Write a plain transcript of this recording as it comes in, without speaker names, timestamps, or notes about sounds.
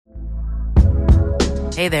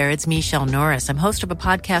Hey there, it's Michelle Norris. I'm host of a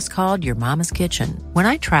podcast called Your Mama's Kitchen. When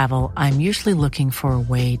I travel, I'm usually looking for a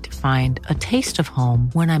way to find a taste of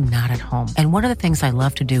home when I'm not at home. And one of the things I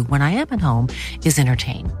love to do when I am at home is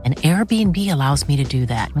entertain. And Airbnb allows me to do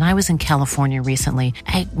that. When I was in California recently,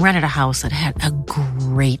 I rented a house that had a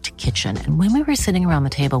great kitchen. And when we were sitting around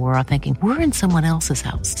the table, we were all thinking, we're in someone else's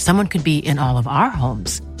house. Someone could be in all of our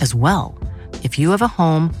homes as well. If you have a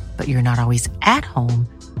home, but you're not always at home,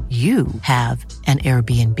 you have an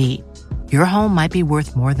Airbnb. Your home might be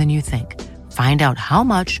worth more than you think. Find out how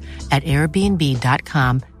much at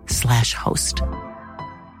airbnb.com/host.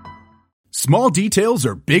 Small details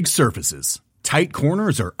are big surfaces. Tight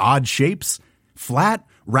corners are odd shapes. Flat,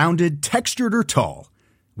 rounded, textured, or tall.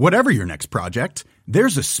 Whatever your next project,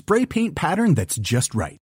 there's a spray paint pattern that's just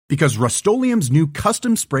right. Because Rust-Oleum's new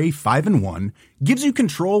Custom Spray 5-in-1 gives you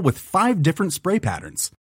control with 5 different spray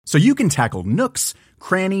patterns. So you can tackle nooks,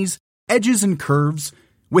 crannies, edges, and curves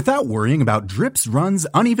without worrying about drips, runs,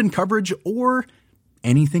 uneven coverage, or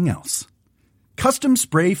anything else. Custom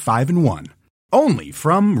Spray 5-in-1. Only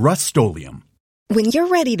from Rust-Oleum. When you're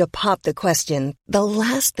ready to pop the question, the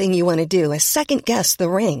last thing you want to do is second-guess the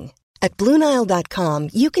ring. At BlueNile.com,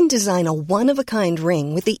 you can design a one-of-a-kind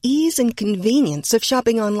ring with the ease and convenience of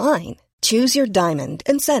shopping online. Choose your diamond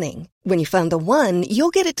and setting. When you find the one, you'll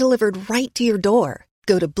get it delivered right to your door.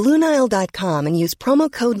 Go to BlueNile.com and use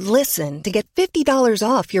promo code LISTEN to get $50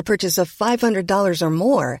 off your purchase of $500 or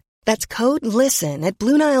more. That's code LISTEN at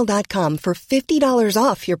BlueNile.com for $50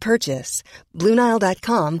 off your purchase.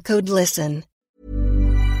 BlueNile.com, code LISTEN.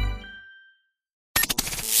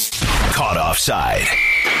 Caught Offside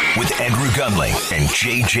with Andrew Gunling and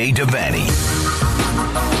JJ Devaney.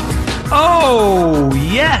 Oh,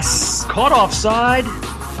 yes. Caught Offside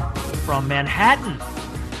from Manhattan.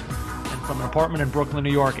 From an apartment in Brooklyn,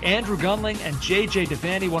 New York, Andrew Gunling and JJ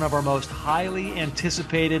Devaney, one of our most highly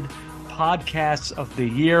anticipated podcasts of the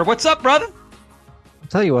year. What's up, brother? I'll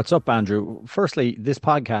tell you what's up, Andrew. Firstly, this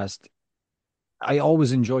podcast, I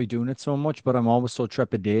always enjoy doing it so much, but I'm always so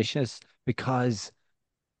trepidatious because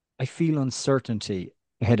I feel uncertainty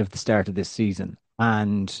ahead of the start of this season.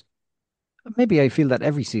 And maybe I feel that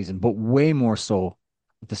every season, but way more so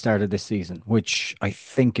at the start of this season, which I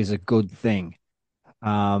think is a good thing.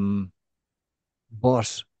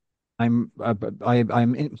 But I'm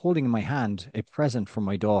holding in my hand a present from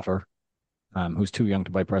my daughter, who's too young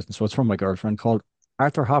to buy presents. So it's from my girlfriend, called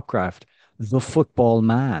Arthur Hopcraft, The Football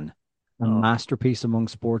Man, a masterpiece among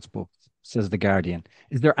sports books, says The Guardian.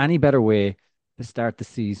 Is there any better way to start the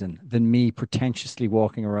season than me pretentiously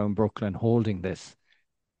walking around Brooklyn holding this?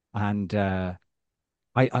 And you know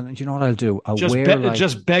what I'll do? I'll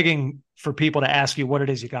just begging for people to ask you what it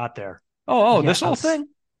is you got there. Yeah, this whole thing?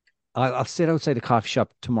 I'll sit outside the coffee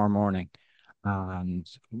shop tomorrow morning, and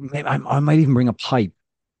maybe I might even bring a pipe,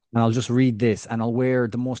 and I'll just read this, and I'll wear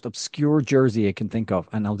the most obscure jersey I can think of,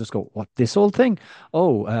 and I'll just go, "What, this old thing?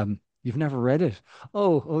 Oh, you've never read it?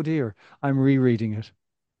 Oh dear, I'm rereading it."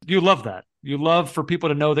 You love that. You love for people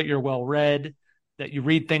to know that you're well read, that you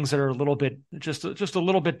read things that are a little bit, just a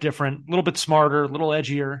little bit different, a little bit smarter, a little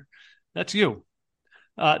edgier. That's you.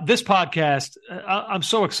 This podcast, I'm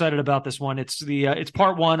so excited about this one. It's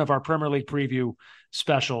part one of our Premier League preview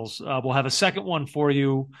specials. We'll have a second one for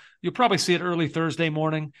you. You'll probably see it early Thursday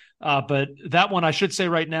morning. But that one, I should say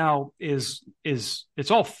right now, is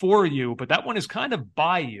it's all for you, but that one is kind of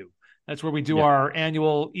by you. That's where we do our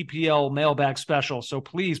annual EPL mailbag special. So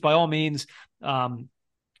please, by all means,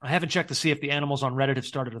 I haven't checked to see if the animals on Reddit have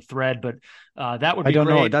started a thread, but that would be great. I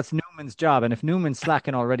don't know. That's Newman's job. And if Newman's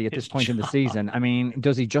slacking already at this point in the season, I mean,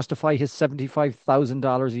 does he justify his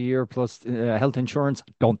 $75,000 a year plus health insurance?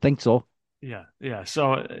 Don't think so. Yeah.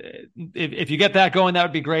 So if you get that going, that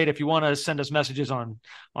would be great. If you want to send us messages on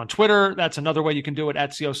Twitter, that's another way you can do it,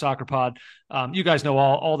 at CO Soccer Pod. You guys know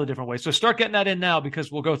all the different ways. So start getting that in now,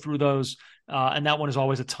 because we'll go through those. And that one is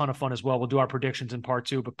always a ton of fun as well. We'll do our predictions in part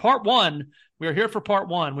 2. But part 1, we are here for part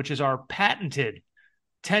 1, which is our patented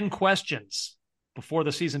 10 questions before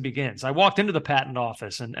the season begins. I walked into the patent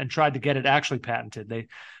office and tried to get it actually patented. They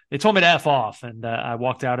told me to F off, and I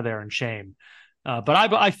walked out of there in shame. But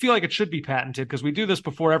I feel like it should be patented because we do this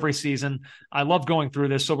before every season. I love going through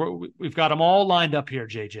this. So we've got them all lined up here,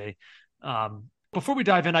 JJ. Before we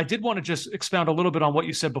dive in, I did want to just expound a little bit on what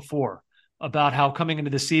you said before about how coming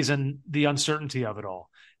into the season, the uncertainty of it all.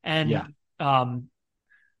 And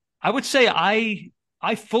I would say I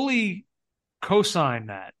fully co-sign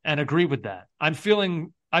that and agree with that. I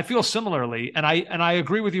feel similarly. And I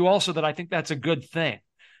agree with you also that I think that's a good thing.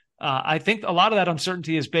 I think a lot of that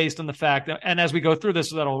uncertainty is based on the fact that, and as we go through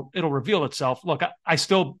this, it'll reveal itself. Look, I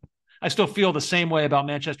still I still feel the same way about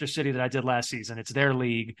Manchester City that I did last season. It's their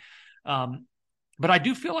league. But I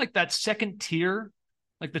do feel like that second tier,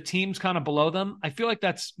 like the teams kind of below them, I feel like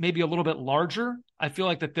that's maybe a little bit larger. I feel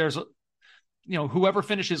like that there's, whoever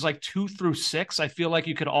finishes like 2 through 6, I feel like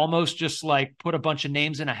you could almost just like put a bunch of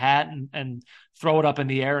names in a hat and throw it up in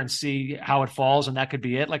the air and see how it falls. And that could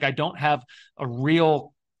be it. Like, I don't have a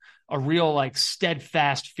real like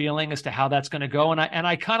steadfast feeling as to how that's going to go. And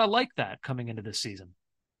I kind of like that coming into this season.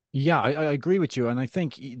 Yeah, I agree with you. And I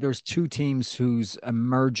think there's two teams whose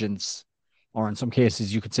emergence, or in some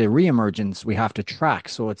cases, you could say re-emergence, we have to track.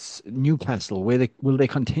 So it's Newcastle. Will they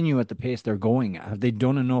continue at the pace they're going? Have they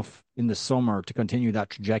done enough in the summer to continue that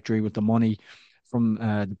trajectory with the money from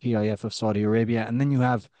the PIF of Saudi Arabia? And then you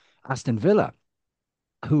have Aston Villa,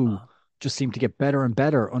 who just seem to get better and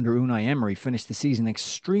better under Unai Emery, finished the season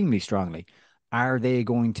extremely strongly. Are they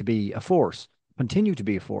going to be a force? Continue to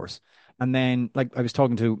be a force? And then, like, I was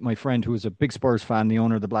talking to my friend who is a big Spurs fan, the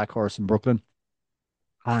owner of the Black Horse in Brooklyn,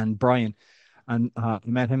 and Brian, and I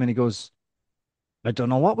met him, and he goes, "I don't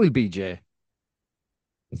know what we'll be, Jay.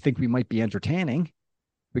 I think we might be entertaining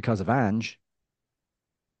because of Ange,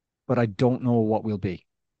 but I don't know what we'll be."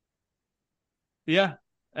 Yeah.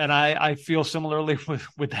 And I feel similarly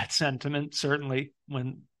with that sentiment, certainly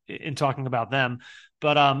when in talking about them.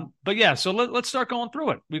 But yeah, so let's start going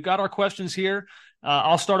through it. We've got our questions here.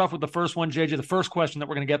 I'll start off with the first one, JJ. The first question that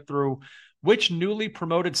we're going to get through: which newly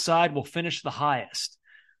promoted side will finish the highest?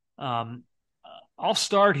 I'll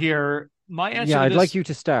start here. My answer. Yeah, I'd like you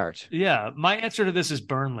to start. Yeah, my answer to this is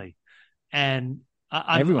Burnley, and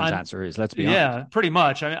everyone's answer is, let's be honest. Yeah, pretty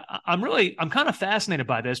much. I'm kind of fascinated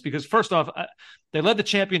by this because, first off, they led the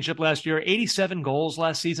championship last year, 87 goals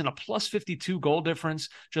last season, a plus 52 goal difference,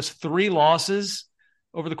 just 3 losses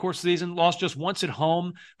over the course of the season, lost just once at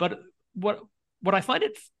home. But why I find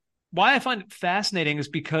it fascinating is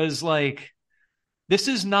because, like, this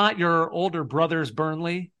is not your older brother's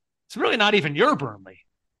Burnley. It's really not even your Burnley.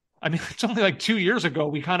 I mean, it's only like 2 years ago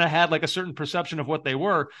we kind of had like a certain perception of what they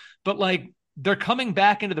were, but like, they're coming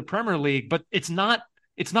back into the Premier League, but it's not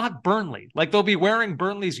Burnley. Like, they'll be wearing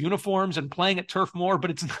Burnley's uniforms and playing at Turf Moor,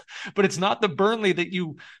 but it's not the Burnley that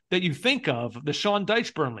you think of, the Sean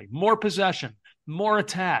Dyche Burnley. More possession, more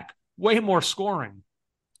attack, way more scoring.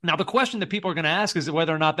 Now, the question that people are going to ask is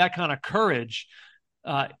whether or not that kind of courage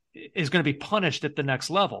is going to be punished at the next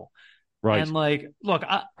level. Right. And like, look,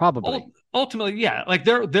 probably ultimately, yeah, like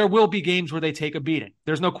there will be games where they take a beating.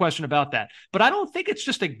 There's no question about that. But I don't think it's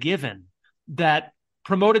just a given that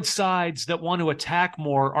promoted sides that want to attack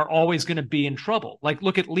more are always going to be in trouble. Like,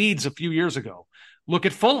 look at Leeds a few years ago. Look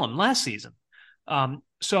at Fulham last season.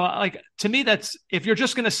 So, like, to me, that's, if you're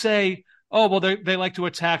just going to say, oh, well, they like to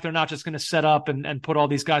attack, they're not just going to set up and put all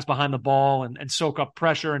these guys behind the ball and soak up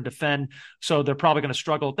pressure and defend, so they're probably going to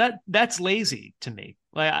struggle. That's lazy to me.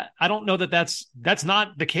 Like, I don't know that's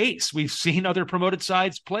not the case. We've seen other promoted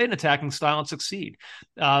sides play an attacking style and succeed.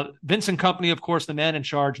 Vincent Kompany, of course, the man in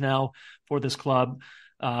charge now for this club.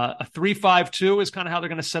 A 3-5-2 is kind of how they're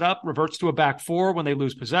going to set up, reverts to a back 4 when they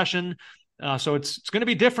lose possession. So it's going to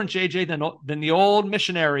be different, JJ, than the old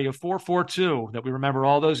missionary of 4-4-2 that we remember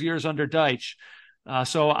all those years under Dyche.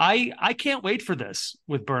 So I can't wait for this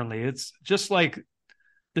with Burnley. It's just like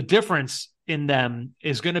the difference in them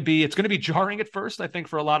it's going to be jarring at first, I think,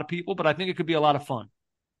 for a lot of people, but I think it could be a lot of fun.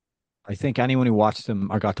 I think anyone who watched them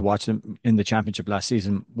or got to watch them in the championship last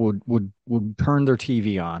season would turn their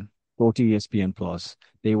TV on, go to ESPN Plus.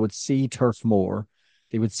 They would see Turf Moor,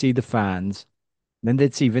 they would see the fans, then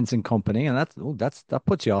they'd see Vincent Kompany, and that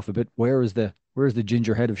puts you off a bit. Where is the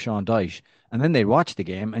ginger head of Sean Dyche? And then they'd watch the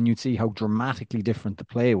game, and you'd see how dramatically different the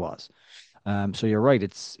play was. So you're right.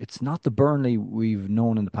 It's not the Burnley we've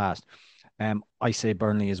known in the past. I say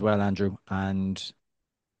Burnley as well, Andrew, and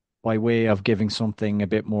by way of giving something a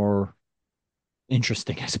bit more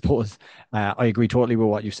interesting, I suppose, I agree totally with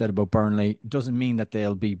what you said about Burnley. Doesn't mean that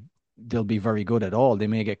they'll be very good at all. They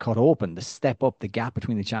may get cut open. The step up, the gap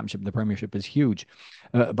between the Championship and the Premiership is huge.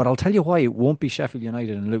 But I'll tell you why it won't be Sheffield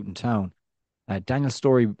United and Luton Town. Daniel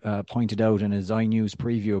Storey pointed out in his iNews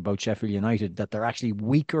preview about Sheffield United that they're actually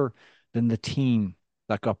weaker than the team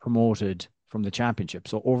that got promoted from the Championship.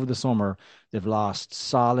 So over the summer, they've lost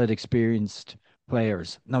solid, experienced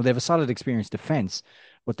players. Now, they have a solid, experienced defence,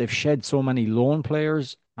 but they've shed so many loan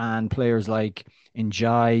players and players like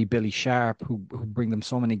Njai, Billy Sharp, who bring them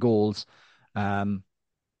so many goals.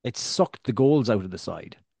 It's sucked the goals out of the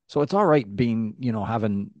side. So it's all right being,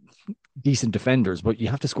 having decent defenders, but you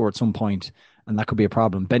have to score at some point, and that could be a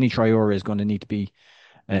problem. Benny Traore is going to need to be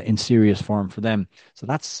in serious form for them. So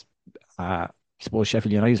that's, I suppose,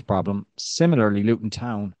 Sheffield United's problem. Similarly, Luton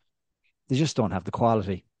Town, they just don't have the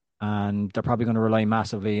quality. and they're probably going to rely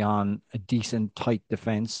massively on a decent tight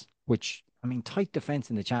defense, which I mean, tight defense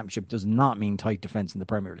in the championship does not mean tight defense in the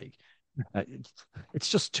Premier League. It's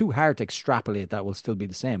just too hard to extrapolate that will still be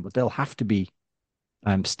the same, but they'll have to be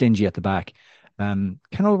stingy at the back.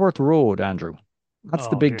 Kenilworth Road, Andrew. That's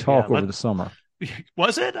the Oh, big here, yeah. talk over the summer.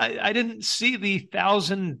 Was it? I didn't see the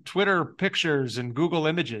 1,000 Twitter pictures and Google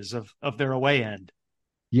images of their away end.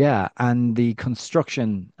 Yeah, and the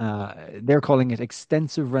construction, they're calling it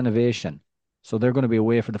extensive renovation. So they're going to be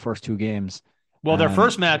away for the first two games. Well, their Um,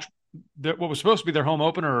 first match, what was supposed to be their home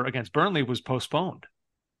opener against Burnley, was postponed.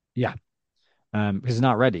 yeah, because it's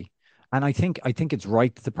not ready. And I think it's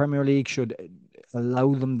right that the Premier League should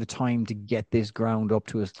allow them the time to get this ground up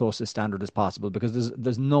to as close a standard as possible because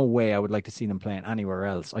there's no way I would like to see them playing anywhere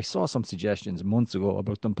else. I saw some suggestions months ago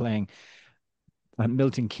about them playing at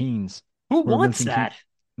Milton Keynes, Who where wants Milton Keynes that?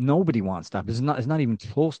 nobody wants that. It's not even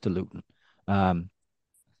close to Luton. Um,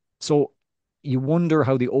 so you wonder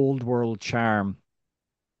how the old world charm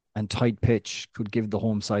and tight pitch could give the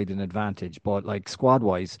home side an advantage, but like squad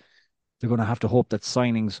wise they're going to have to hope that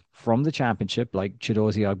signings from the championship, like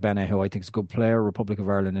Chidozie Ogbene, who I think is a good player, Republic of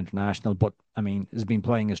Ireland international, but I mean, has been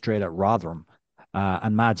playing as trade at Rotherham,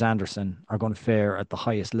 and Mads Anderson are going to fare at the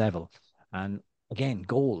highest level. And again,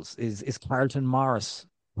 goals is Carlton Morris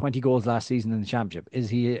 20 goals last season in the championship. Is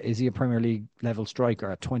he a Premier League level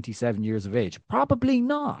striker at 27 years of age? Probably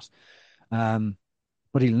not. Um,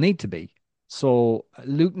 but he'll need to be. So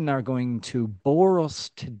Luton are going to bore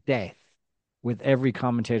us to death with every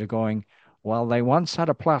commentator going, well, they once had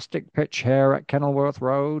a plastic pitch here at Kenilworth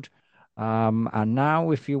Road. And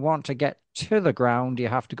now if you want to get to the ground, you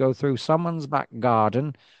have to go through someone's back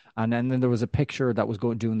garden. And then there was a picture that was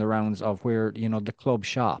going doing the rounds of where, the club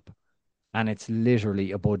shop. And it's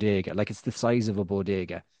literally a bodega. Like it's the size of a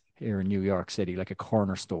bodega here in New York City, like a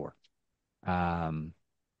corner store. Um,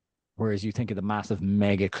 Whereas you think of the massive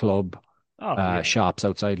mega club Oh, yeah. shops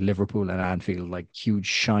outside Liverpool and Anfield, like huge,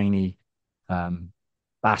 shiny um,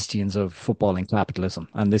 bastions of footballing capitalism.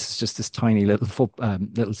 And this is just this tiny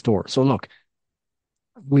little store. So look,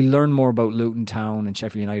 we learn more about Luton Town and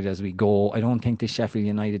Sheffield United as we go. I don't think the Sheffield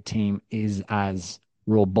United team is as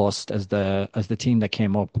robust as the team that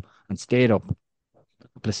came up and stayed up a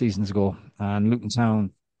couple of seasons ago. And Luton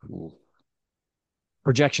Town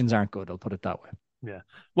projections aren't good. I'll put it that way. Yeah.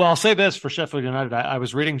 Well, I'll say this for Sheffield United. I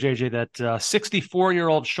was reading, JJ, that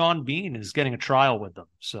 64-year-old Sean Bean is getting a trial with them.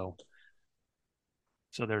 So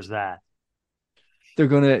there's that. They're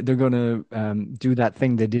gonna do that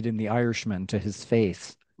thing they did in The Irishman to his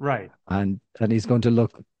face, Right. and he's going to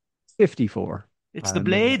look 54. It's the And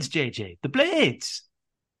Blades, JJ. The Blades.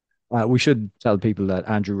 we should tell people that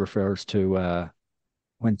Andrew refers to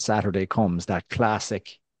When Saturday Comes, that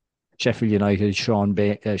classic Sheffield United Sean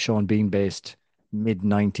Bean based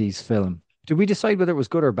mid-90s film. Did we decide whether it was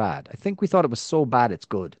good or bad? I think we thought it was so bad it's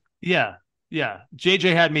good. Yeah. Yeah.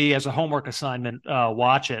 JJ had me as a homework assignment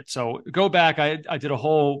watch it. So go back. I did a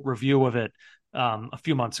whole review of it a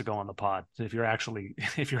few months ago on the pod. So if you're actually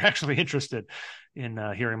if you're actually interested in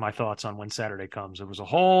hearing my thoughts on When Saturday Comes, it was a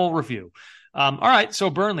whole review. All right. So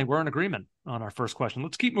Burnley, we're in agreement on our first question.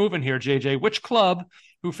 Let's keep moving here, JJ. Which club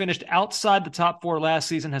who finished outside the top four last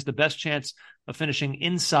season has the best chance of finishing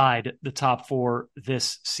inside the top four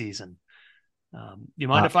this season? You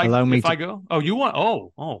mind if I Allow me if to. I go? Oh, you want?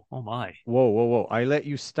 Oh my. Whoa, whoa, whoa. I let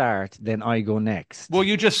you start, then I go next. Well,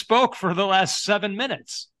 you just spoke for the last 7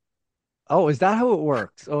 minutes. Oh, is that how it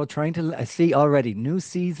works? Oh, trying to I see already. New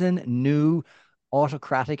season, new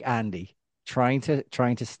autocratic Andy trying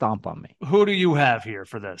to stomp on me. Who do you have here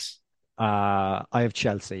for this? I have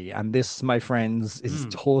Chelsea, and this, my friends, is Hmm.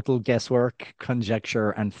 total guesswork,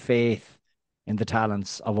 conjecture, and faith in the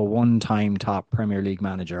talents of a one-time top Premier League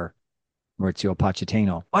manager, Maurizio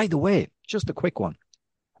Pochettino. By the way, just a quick one.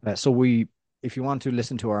 If you want to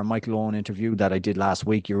listen to our Michael Owen interview that I did last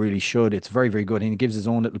week, you really should. It's very, very good. And he gives his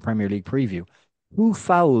own little Premier League preview. Who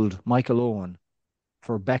fouled Michael Owen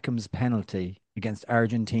for Beckham's penalty against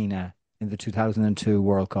Argentina in the 2002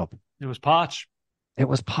 World Cup? It was Poch. It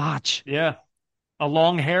was Poch, Yeah, a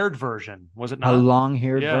long-haired version, was it a not?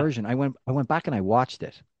 long-haired Yeah. version. I went back and I watched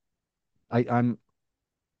it. I'm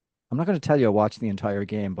not going to tell you I watched the entire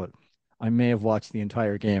game, but I may have watched the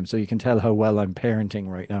entire game, so you can tell how well I'm parenting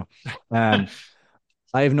right now. Um,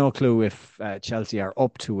 I have no clue if Chelsea are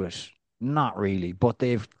up to it. Not really, but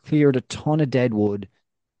they've cleared a ton of dead wood.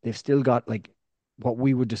 They've still got like what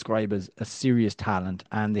we would describe as a serious talent,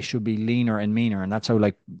 and they should be leaner and meaner. And that's how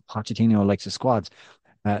like Pochettino likes his squads.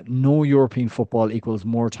 No European football equals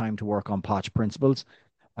more time to work on Poch principles.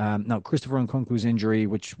 Now, Christopher Nkunku's injury,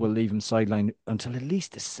 which will leave him sidelined until at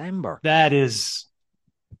least December. That is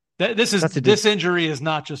This injury is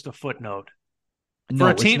not just a footnote. No,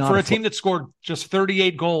 for a team that scored just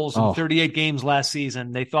 38 goals in 38 games last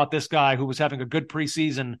season, they thought this guy who was having a good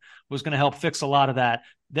preseason was going to help fix a lot of that.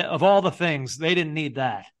 Of all the things, they didn't need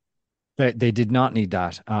that. They did not need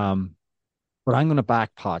that. But I'm going to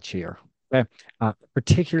back Poch here,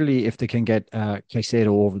 particularly if they can get Caicedo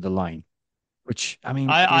over the line, which I mean,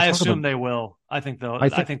 I assume they will. I think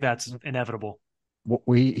that's inevitable.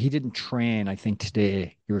 He didn't train, I think,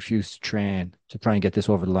 today. He refused to train to try and get this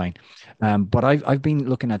over the line. But I've been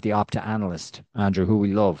looking at the Opta analyst, Andrew, who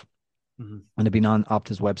we love, and they've been on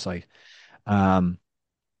Opta's website.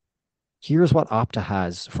 Here's what Opta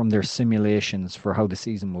has from their simulations for how the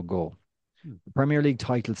season will go. The Premier League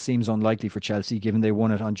title seems unlikely for Chelsea, given they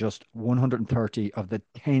won it on just 130 of the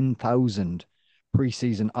 10,000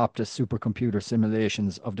 preseason Opta supercomputer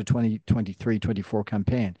simulations of the 2023-24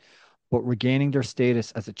 campaign. But regaining their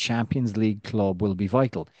status as a Champions League club will be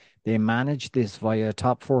vital. They managed this via a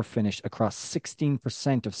top four finish across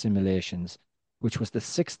 16% of simulations, which was the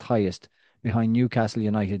sixth highest behind Newcastle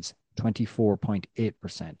United's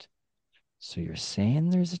 24.8%. So you're saying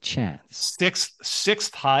there's a chance.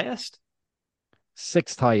 Sixth highest?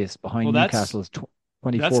 Sixth highest behind Newcastle's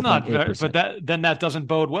 24.8%. That's not very, but that doesn't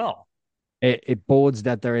bode well. It bodes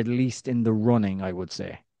that they're at least in the running, I would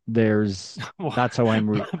say. That's how I'm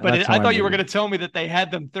but I thought you were going to tell me that they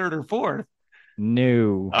had them third or fourth.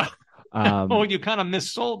 No. You kind of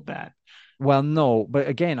missold that. Well, no, but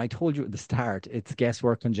again, I told you at the start, it's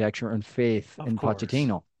guesswork, conjecture, and faith in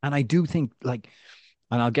Pochettino. And I do think, and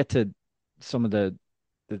I'll get to some of the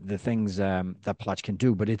things that Poch can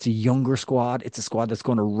do, but it's a younger squad. It's a squad that's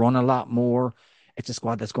going to run a lot more. It's a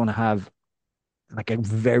squad that's going to have a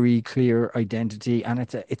very clear identity, and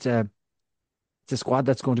it's a squad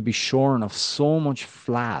that's going to be shorn of so much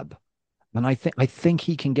flab. And I think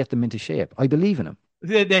he can get them into shape. I believe in him.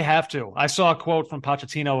 They have to. I saw a quote from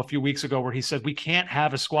Pochettino a few weeks ago where he said, "We can't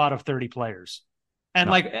have a squad of 30 players." And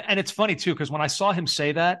No. and it's funny too, because when I saw him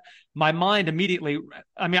say that, my mind immediately,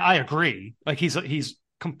 I mean, I agree. He's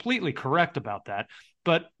completely correct about that.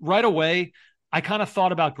 But right away, I kind of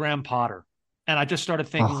thought about Graham Potter. And I just started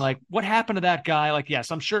thinking, what happened to that guy?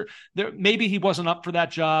 Yes, I'm sure maybe he wasn't up for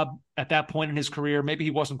that job at that point in his career. Maybe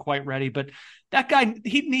he wasn't quite ready, but that guy,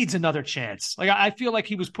 he needs another chance. I feel like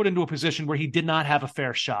he was put into a position where he did not have a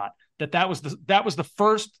fair shot. That was the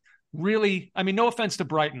first really, I mean, no offense to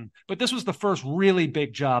Brighton, but this was the first really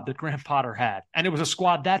big job that Graham Potter had. And it was a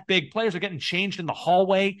squad that big. Players are getting changed in the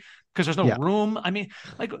hallway because there's no room. I mean,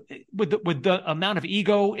 with the amount of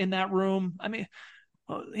ego in that room, I mean,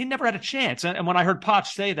 he never had a chance. And when I heard Poch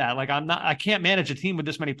say that, I can't manage a team with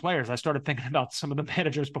this many players, I started thinking about some of the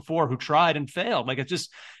managers before who tried and failed.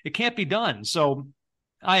 It can't be done. So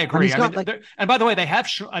I agree. And by the way,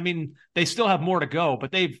 they still have more to go,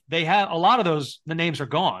 but they have a lot of those. The names are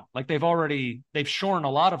gone. They've shorn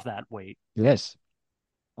a lot of that weight. Yes.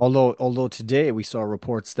 Although today we saw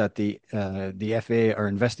reports that the FA are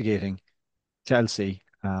investigating Chelsea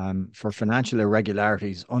for financial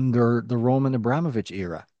irregularities under the Roman Abramovich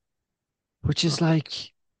era, which is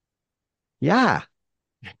it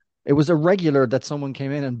was irregular that someone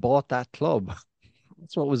came in and bought that club.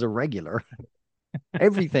 That's what was irregular.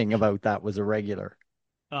 Everything about that was irregular.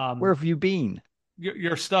 Where have you been?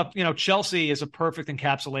 Your stuff, Chelsea is a perfect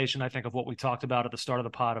encapsulation, I think, of what we talked about at the start of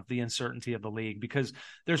the pod of the uncertainty of the league, because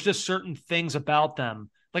there's just certain things about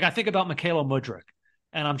them. I think about Mykhailo Mudryk,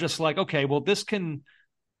 and I'm just okay, well,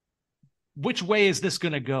 which way is this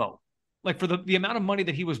going to go? For the amount of money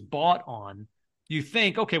that he was bought on, you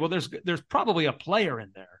think, okay, well, there's probably a player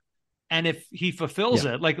in there. And if he fulfills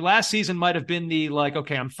it, last season might have been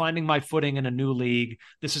okay, I'm finding my footing in a new league.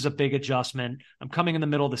 This is a big adjustment. I'm coming in the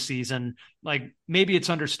middle of the season. Maybe it's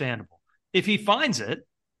understandable. If he finds it,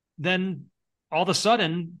 then all of a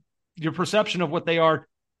sudden your perception of what they are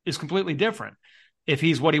is completely different. If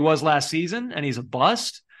he's what he was last season and he's a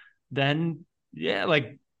bust, then they're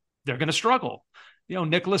going to struggle.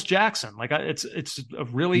 Nicholas Jackson, it's a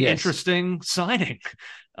really interesting signing.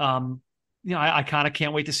 I kind of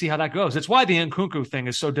can't wait to see how that goes. It's why the Nkunku thing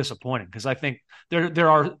is so disappointing, because I think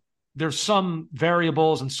there's some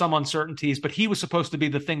variables and some uncertainties, but he was supposed to be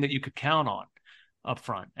the thing that you could count on up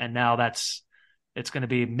front. And now it's going to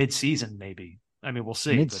be mid-season, maybe. I mean, we'll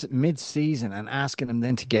see. Mid-season, and asking him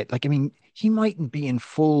then to get, he mightn't be in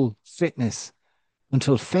full fitness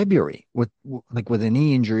until February with a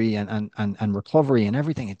knee injury and recovery and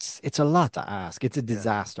everything. It's a lot to ask. It's a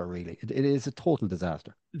disaster, really. It is a total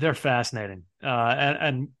disaster. They're fascinating,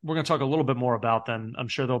 and we're going to talk a little bit more about them. I'm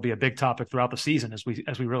sure there'll be a big topic throughout the season as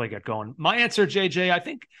we really get going. My answer, JJ,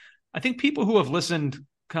 I think people who have listened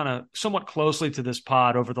kind of somewhat closely to this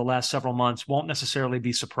pod over the last several months won't necessarily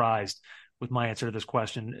be surprised with my answer to this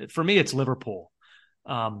question. For me, it's Liverpool.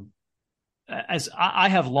 As I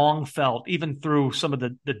have long felt, even through some of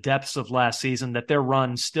the depths of last season, that their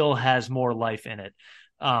run still has more life in it.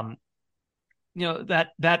 That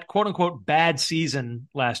quote unquote bad season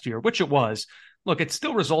last year, which it was, look, it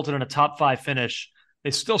still resulted in a top 5 finish. They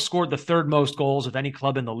still scored the 3rd most goals of any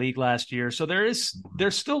club in the league last year. So there's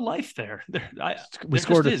still life there. We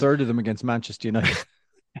scored a third of them against Manchester United.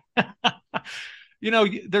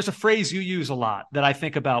 There's a phrase you use a lot that I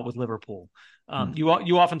think about with Liverpool.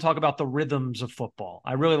 You often talk about the rhythms of football.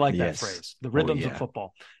 I really like that phrase, the rhythms of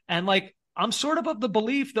football. And I'm sort of the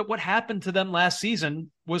belief that what happened to them last season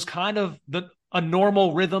was kind of a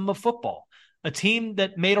normal rhythm of football. A team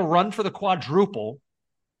that made a run for the quadruple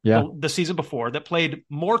the season before, that played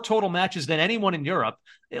more total matches than anyone in Europe.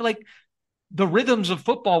 The rhythms of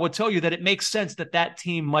football would tell you that it makes sense that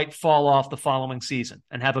team might fall off the following season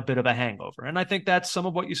and have a bit of a hangover. And I think that's some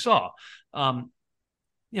of what you saw.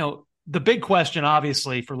 The big question,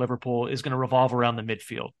 obviously, for Liverpool is going to revolve around the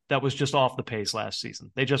midfield. That was just off the pace last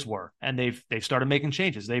season. They just were. And they've started making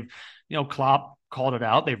changes. Klopp called it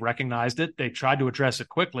out. They've recognized it. They tried to address it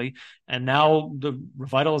quickly. And now the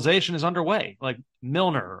revitalization is underway. Like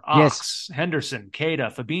Milner, Ox, Henderson,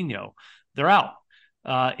 Keita, Fabinho, they're out.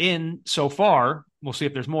 In so far, we'll see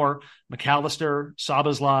if there's more, McAllister,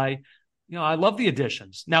 Szoboszlai. I love the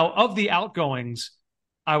additions. Now, of the outgoings,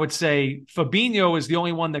 I would say Fabinho is the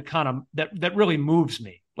only one that kind of that really moves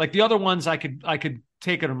me. Like the other ones, I could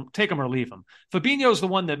take them or leave them. Fabinho is the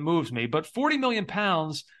one that moves me, but £40 million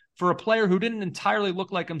for a player who didn't entirely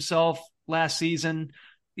look like himself last season.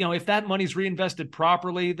 If that money's reinvested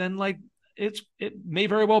properly, then it may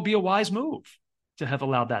very well be a wise move to have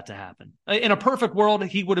allowed that to happen. In a perfect world,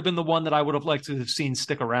 he would have been the one that I would have liked to have seen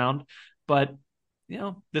stick around. But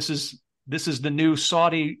this is the new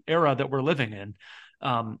Saudi era that we're living in.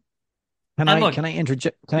 Can I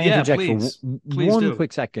interject? Please one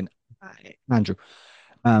quick second, Andrew?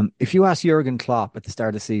 If you ask Jurgen Klopp at the start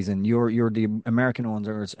of the season, you're the American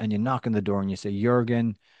owners, and you knock on the door and you say,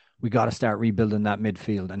 Jurgen, we got to start rebuilding that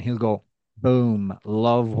midfield, and he'll go, boom,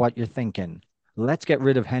 love what you're thinking. Let's get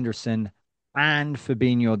rid of Henderson and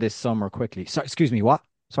Fabinho this summer quickly. So, excuse me, what?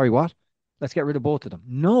 Sorry, what? Let's get rid of both of them.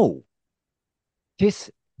 No, this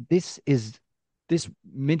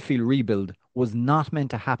midfield rebuild was not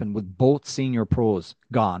meant to happen with both senior pros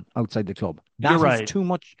gone outside the club. You're right. Too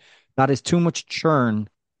much. That is too much churn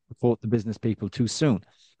for both the business people too soon.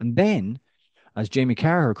 And then, as Jamie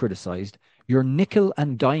Carragher criticised, you're nickel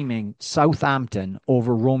and diming Southampton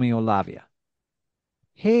over Romeo Lavia.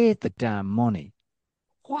 Hate the damn money.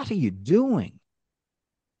 What are you doing?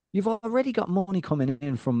 You've already got money coming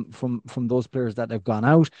in from those players that have gone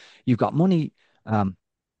out. You've got money.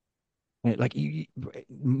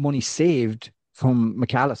 Money saved from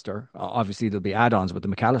McAllister. Obviously, there'll be add-ons with the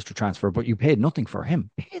McAllister transfer, but you paid nothing for him.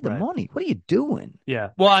 Pay the money. What are you doing? Yeah.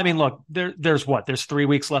 Well, I mean, look, there's 3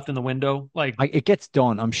 weeks left in the window. It gets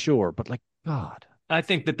done, I'm sure, but God. I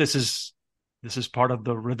think that this is part of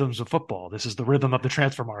the rhythms of football. This is the rhythm of the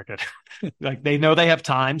transfer market. They know they have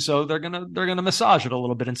time, so they're gonna massage it a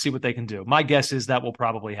little bit and see what they can do. My guess is that will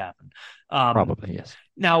probably happen. Probably, yes.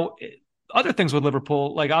 Now, other things with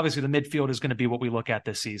Liverpool, obviously the midfield is going to be what we look at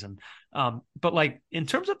this season. But in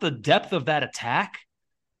terms of the depth of that attack,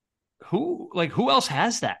 who else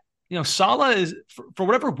has that? Salah is, for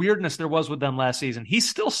whatever weirdness there was with them last season, he's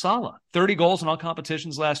still Salah. 30 goals in all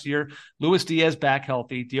competitions last year. Luis Diaz back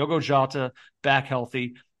healthy. Diogo Jota back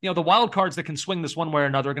healthy. The wild cards that can swing this one way or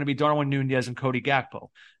another are going to be Darwin Nunez and Cody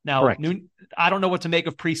Gakpo. Now, I don't know what to make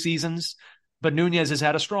of preseasons, but Nunez has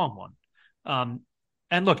had a strong one.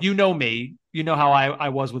 And look, me, how I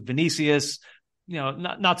was with Vinicius,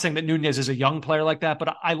 not saying that Nunez is a young player like that,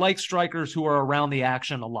 but I like strikers who are around the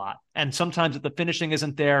action a lot. And sometimes if the finishing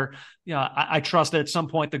isn't there, I trust that at some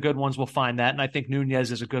point the good ones will find that. And I think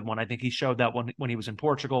Nunez is a good one. I think he showed that when he was in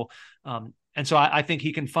Portugal. And so I think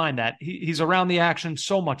he can find that. He's around the action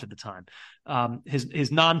so much of the time.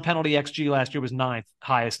 His non-penalty XG last year was 9th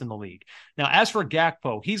highest in the league. Now, as for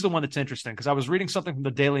Gakpo, he's the one that's interesting because I was reading something from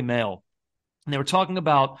the Daily Mail, and they were talking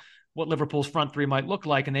about what Liverpool's front three might look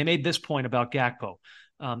like, and they made this point about Gakpo.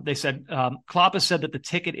 They said, Klopp has said that the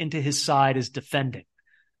ticket into his side is defending.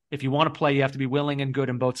 If you want to play, you have to be willing and good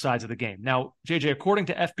in both sides of the game. Now, JJ, according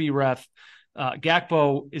to FBref,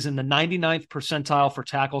 Gakpo is in the 99th percentile for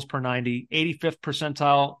tackles per 90, 85th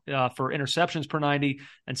percentile for interceptions per 90,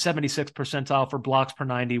 and 76th percentile for blocks per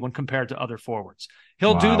 90 when compared to other forwards.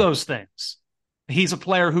 He'll do those things. He's a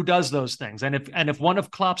player who does those things. And if one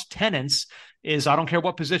of Klopp's tenets is I don't care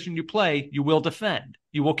what position you play, you will defend,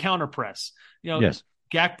 you will counter press. You know, Yes.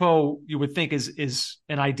 Gakpo, you would think is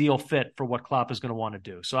an ideal fit for what Klopp is going to want to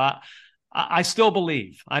do. So I still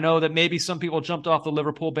believe. I know that maybe some people jumped off the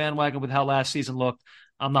Liverpool bandwagon with how last season looked.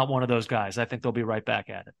 I'm not one of those guys. I think they'll be right back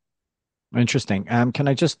at it. Interesting. Can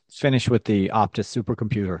I just finish with the Optus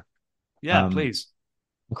supercomputer? Yeah, Um, please.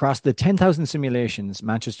 Across the 10,000 simulations,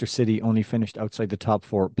 Manchester City only finished outside the top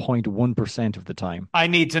four 0.1% of the time. I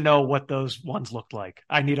need to know what those ones looked like.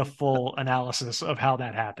 I need a full analysis of how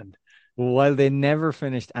that happened. While they never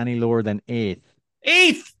finished any lower than eighth.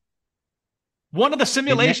 Eighth. One of the They ne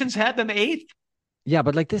simulations had them eighth. Yeah,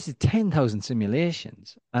 but like this is 10,000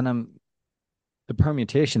 simulations. And the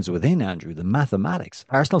permutations within, Andrew, the mathematics.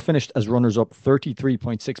 Arsenal finished as runners up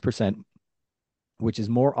 33.6%, which is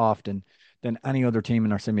more often than any other team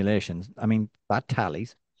in our simulations. I mean, that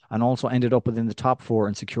tallies. And also ended up within the top four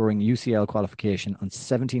in securing UCL qualification on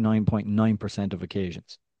 79.9% of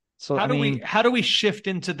occasions. So, How I do we mean, how do we shift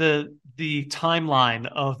into the timeline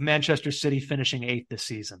of Manchester City finishing eighth this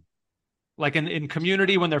season? Like in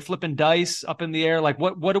community when they're flipping dice up in the air, like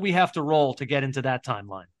what do we have to roll to get into that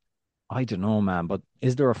timeline? I don't know, man, but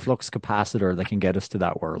is there a flux capacitor that can get us to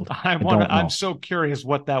that world? I don't I'm know. so curious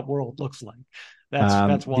what that world looks like. That's Um,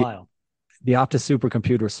 the wild. the Optus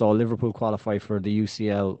supercomputer saw Liverpool qualify for the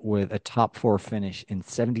UCL with a top four finish in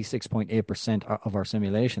 76.8% of our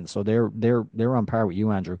simulations. So they're on par with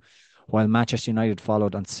you, Andrew, while Manchester United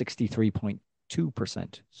followed on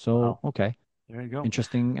 63.2%. So Wow. okay, There you go.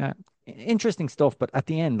 interesting stuff, but at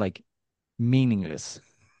the end, like meaningless,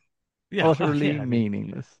 Yeah, utterly yeah. I mean,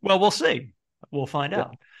 meaningless. well, we'll see. We'll find Yeah.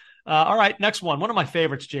 out. All right, next one. One of my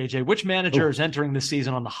favorites, JJ. Which manager Oh, is entering the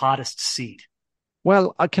season on the hottest seat?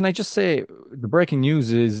 well, can I just say the breaking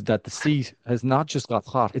news is that the seat has not just got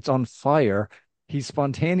hot, it's on fire. He's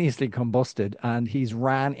spontaneously combusted and he's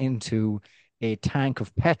ran into a tank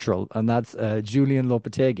of petrol, and that's Julian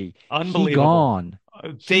Lopetegui. He Unbelievable. gone.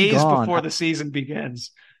 He Days gone. before the season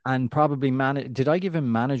begins. And probably did I give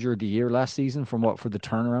him manager of the year last season from what for the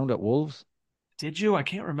turnaround at Wolves? Did you? I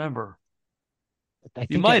can't remember. I You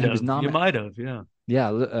think might he was have. You nominated. might have. Yeah. Yeah,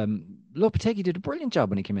 Lopetegui did a brilliant job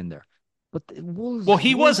when he came in there. But the Well, Wolves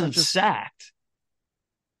he Wolves are wasn't just sacked.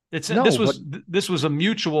 It's no, but this was a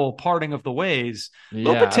mutual parting of the ways.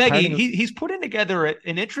 yeah, a Lopetegui, parting. he's putting together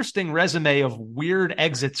an interesting resume of weird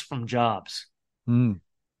exits from jobs. Hmm.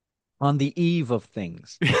 On the eve of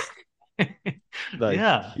things. Like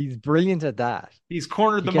Yeah, he's brilliant at that. he's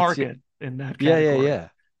cornered He the gets you. market in that Yeah, category. yeah,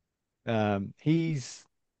 yeah. He's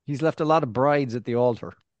left a lot of brides at the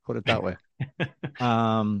altar, put it that way.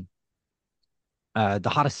 Um, the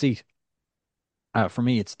hottest seat for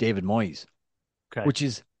me, it's David Moyes, Okay. which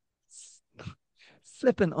is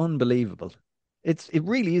flipping unbelievable. It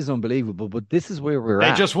really is unbelievable, but this is where we're They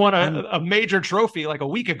at. just won And a major trophy like a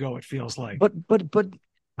week ago, it feels like. but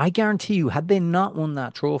I guarantee you, had they not won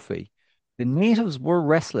that trophy, the natives were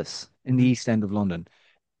restless in the Mhm. East End of London.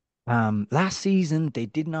 Last season they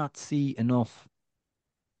did not see enough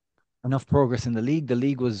progress in the league. The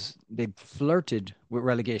league was they flirted with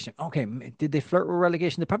relegation. Okay, did they flirt with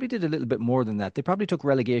relegation? They probably did a little bit more than that. They probably took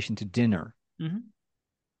relegation to dinner. Mhm.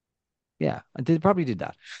 Yeah, they probably did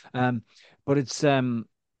that. Um, but it's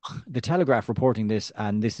the Telegraph reporting this,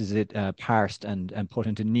 and this is it parsed and put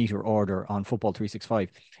into neater order on Football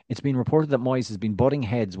 365. It's been reported that Moyes has been butting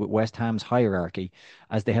heads with West Ham's hierarchy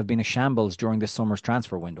as they have been a shambles during this summer's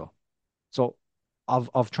transfer window. So,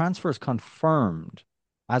 of transfers confirmed,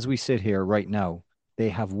 as we sit here right now, they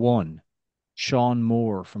have one, Sean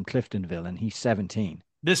Moore from Cliftonville, and he's 17.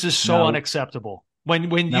 This is so Now, unacceptable. When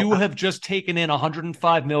now, you have just taken in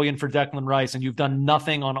 105 million for Declan Rice and you've done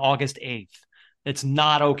nothing on August 8th, it's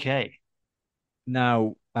not okay.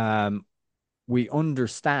 now, we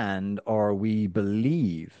understand or we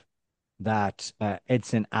believe that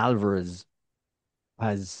Edson Alvarez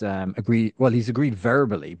has agreed. Well, he's agreed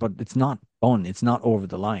verbally, but it's not done. It's not over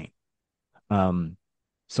the line. Um,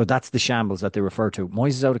 so that's the shambles that they refer to. Moyes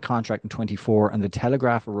is out of contract in 24, and the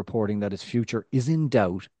Telegraph are reporting that his future is in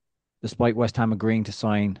doubt, despite West Ham agreeing to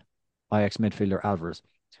sign Ajax midfielder Alvarez.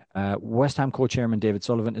 West Ham co-chairman David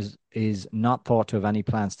Sullivan is not thought to have any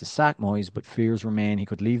plans to sack Moyes, but fears remain he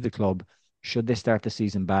could leave the club should they start the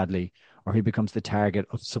season badly, or he becomes the target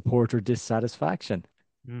of supporter dissatisfaction.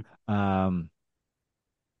 Mm. Um,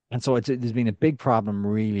 and so there's been a big problem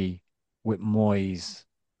really with Moyes.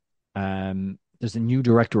 There's a new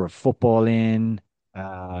director of football in.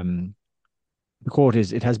 Um, the quote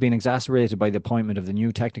is, it has been exacerbated by the appointment of the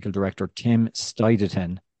new technical director, Tim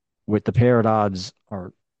Stuyvesant, with the pair at odds,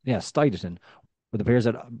 or yeah, Stuyvesant, where the players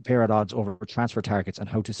at pair at odds over transfer targets and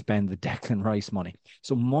how to spend the Declan Rice money.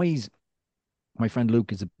 So Moyes, my friend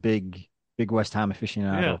Luke, is a big West Ham Yeah,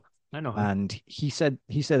 aficionado, I know him. and he said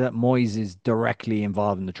that Moyes is directly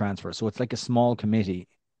involved in the transfer. So it's like a small committee,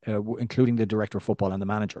 including the director of football and the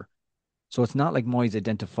manager. So it's not like Moyes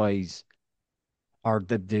identifies, or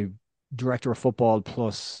the director of football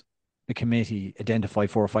plus the committee identify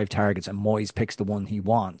 4 or 5 targets, and Moyes picks the one he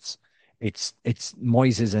wants. It's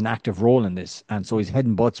Moyes is an active role in this, and so he's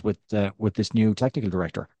heading butts with this new technical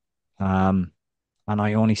director. Um, and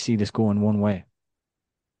I only see this going one way.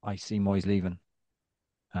 I see Moyes leaving,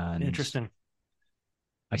 and Interesting.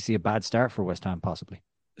 I see a bad start for West Ham possibly.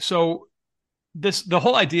 So the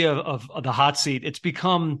whole idea of the hot seat, it's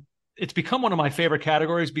become one of my favorite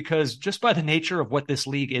categories because just by the nature of what this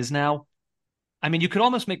league is now, I mean, you could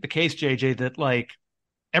almost make the case, JJ, that like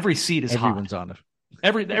every seat is hot. Everyone's on it.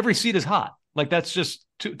 Every seat is hot. Like that's just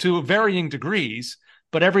to varying degrees,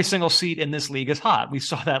 but every single seat in this league is hot. We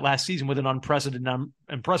saw that last season with an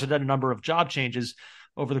unprecedented number of job changes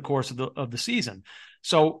over the course of the season.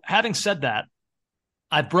 So, having said that,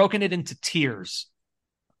 I've broken it into tiers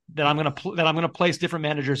that I'm going to place different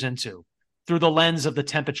managers into through the lens of the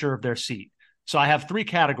temperature of their seat. So I have 3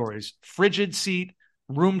 categories: frigid seat,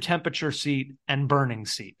 room temperature seat, and burning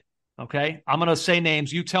seat. Okay? I'm going to say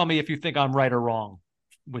names. You tell me if you think I'm right or wrong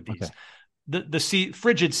with these. Okay. The seat,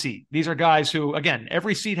 frigid seat. These are guys who, again,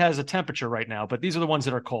 every seat has a temperature right now, but these are the ones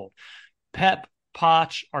that are cold. Pep,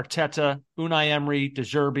 Poch, Arteta, Unai Emery, De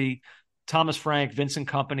Zerbi, Thomas Frank, Vincent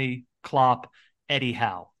Company, Klopp, Eddie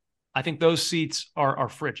Howe. I think those seats are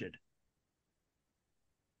frigid.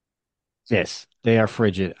 Yes, they are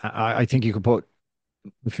frigid. I think you could put,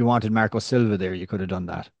 if you wanted Marco Silva there, you could have done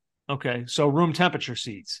that. Okay, so room temperature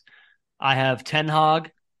seats. I have Ten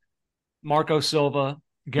Hag, Marco Silva,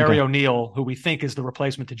 Gary Okay. O'Neill, who we think is the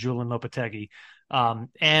replacement to Julian Lopetegui,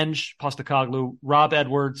 Ange Postacoglu, Rob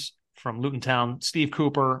Edwards from Luton Town, Steve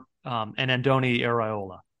Cooper, and Andoni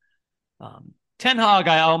Iraola. Ten Hag,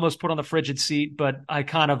 I almost put on the frigid seat, but I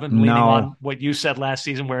kind of am leaning No, on what you said last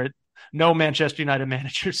season, where no Manchester United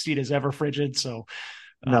manager's seat is ever frigid. So,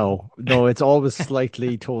 um, no, it's always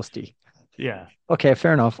slightly toasty. yeah. Okay,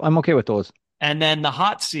 fair enough. I'm okay with those. And then the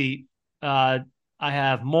hot seat, I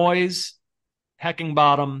have Moyes,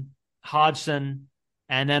 Heckingbottom, Hodgson,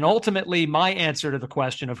 and then ultimately my answer to the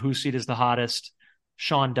question of whose seat is the hottest,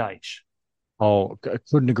 Sean Dyche. Oh, I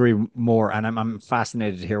couldn't agree more. And I'm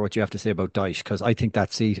fascinated to hear what you have to say about Dyche because I think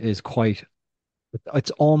that seat is quite,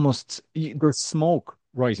 it's almost, there's smoke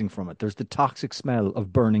rising from it. There's the toxic smell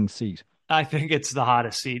of burning seat. I think it's the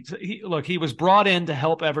hottest seat. He was brought in to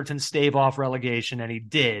help Everton stave off relegation, and he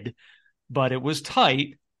did, but it was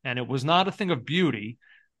tight, and it was not a thing of beauty.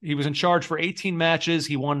 He was in charge for 18 matches.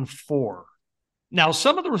 He won 4. Now,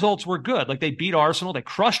 some of the results were good. Like they beat Arsenal. They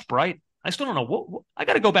crushed Brighton. I still don't know what I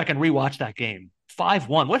got to go back and rewatch that game.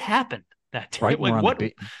 5-1. What happened that day? Brighton were Like on the what?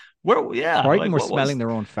 beat. Where? Yeah. Brighton Like were what was? smelling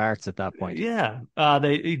their own farts at that point. Yeah.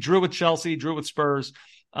 He drew with Chelsea, drew with Spurs.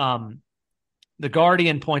 Um, the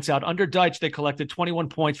Guardian points out under Deitch, they collected 21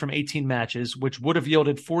 points from 18 matches, which would have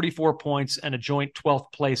yielded 44 points and a joint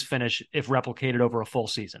 12th place finish if replicated over a full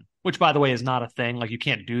season, which, by the way, is not a thing. Like you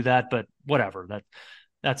can't do that, but whatever.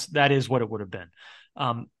 That is what it would have been.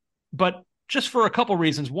 But just for a couple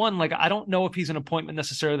reasons. One, like I don't know if he's an appointment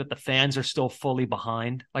necessarily that the fans are still fully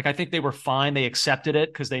behind. Like I think they were fine. They accepted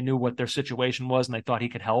it because they knew what their situation was and they thought he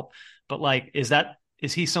could help. But like,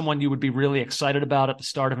 is he someone you would be really excited about at the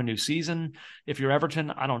start of a new season? If you're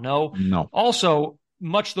Everton, I don't know. No. Also,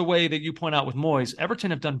 much the way that you point out with Moyes,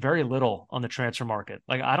 Everton have done very little on the transfer market.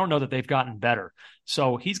 Like, I don't know that they've gotten better.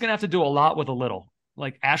 So he's going to have to do a lot with a little.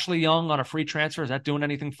 Like Ashley Young on a free transfer, is that doing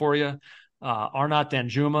anything for you? Arnaut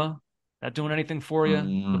Danjuma, that doing anything for you? The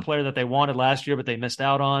Mm. player that they wanted last year, but they missed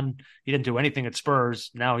out on. He didn't do anything at Spurs.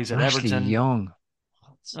 Now he's at Ashley Everton. Young.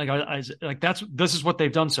 Like this is what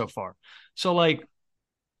they've done so far. So like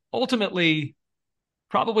ultimately,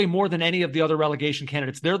 probably more than any of the other relegation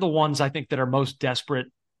candidates, they're the ones I think that are most desperate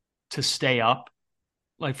to stay up.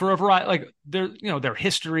 Like for a variety, like their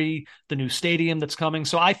history, the new stadium that's coming.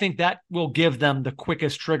 So I think that will give them the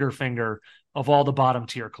quickest trigger finger of all the bottom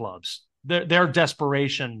tier clubs. Their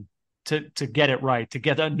desperation to get it right, to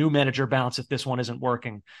get a new manager bounce if this one isn't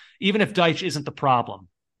working. Even if Deitch isn't the problem,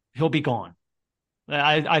 he'll be gone.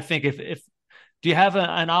 I think if do you have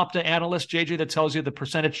an Opta analyst, JJ, that tells you the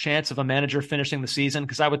percentage chance of a manager finishing the season?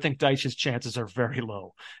 Because I would think Deitch's chances are very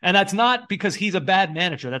low. And that's not because he's a bad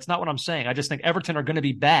manager. That's not what I'm saying. I just think Everton are going to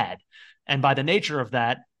be bad. And by the nature of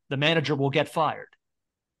that, the manager will get fired.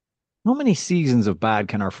 How many seasons of bad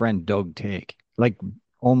can our friend Doug take? Like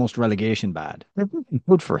almost relegation bad.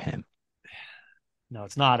 Good for him. No,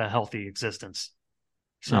 it's not a healthy existence.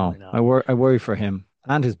 No, Certainly not. I worry for him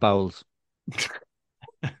and his bowels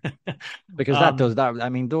because that um, does that. I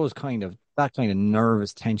mean, that kind of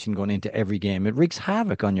nervous tension going into every game, it wreaks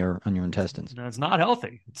havoc on your intestines. no, it's not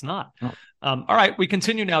healthy. It's not. No. All right, we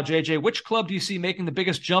continue now, JJ. Which club do you see making the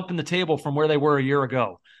biggest jump in the table from where they were a year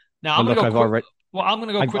ago? Now, I'm Well, going to look, go I've quick. already, Well, I'm going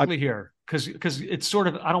to go I quickly here because it's sort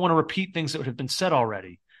of I don't want to repeat things that have been said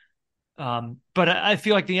already. But I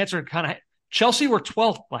feel like the answer kind of Chelsea were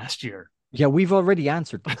 12th last year. yeah, we've already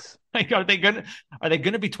answered this. Like, are they gonna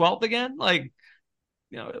be 12th again? Like,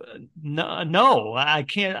 no, I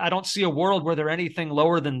can't. I don't see a world where they're anything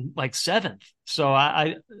lower than like seventh. So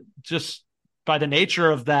I just by the nature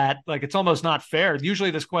of that, like it's almost not fair.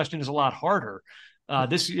 Usually this question is a lot harder.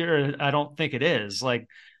 This year, I don't think it is. Like,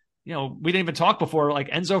 we didn't even talk before, like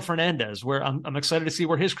Enzo Fernandez, where I'm excited to see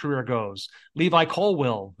where his career goes. Levi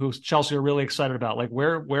Colwill, who Chelsea are really excited about, like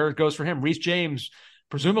where it goes for him. Reece James,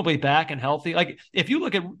 presumably back and healthy. Like if you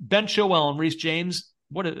look at Ben Chilwell and Reece James,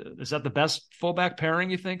 what is that the best fullback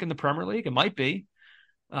pairing you think in the Premier League? It might be.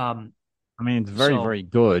 I mean, it's very, So very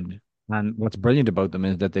good. And what's brilliant about them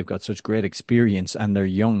is that they've got such great experience and they're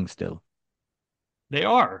young still. they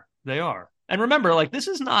are. And remember, like this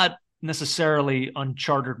is not necessarily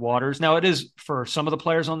uncharted waters. Now it is for some of the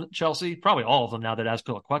players on Chelsea, probably all of them now that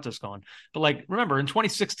Azpilicueta's gone. But like remember, in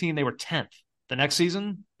 2016 they were 10th. The next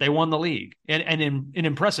season they won the league and in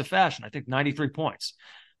impressive fashion. I think 93 points.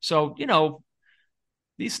 So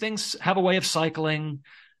these things have a way of cycling.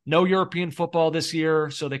 No European football this year,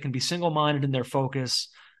 so they can be single-minded in their focus.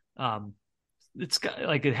 It's got,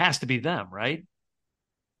 like it has to be them, right?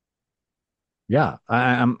 Yeah,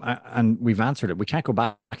 and we've answered it. We can't go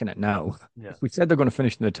back in it now. Yeah. If we said they're going to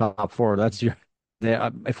finish in the top four, that's your.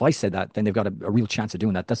 If I said that, then they've got a real chance of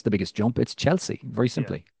doing that. That's the biggest jump. It's Chelsea, very Yeah.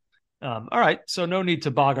 simply. All right. So no need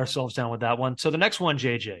to bog ourselves down with that one. So the next one,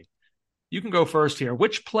 JJ, you can go first here.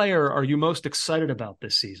 Which player are you most excited about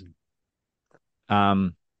this season?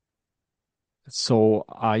 Um, so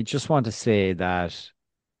I just want to say that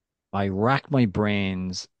I rack my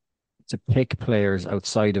brains to pick players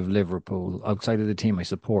outside of Liverpool, outside of the team I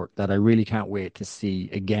support, that I really can't wait to see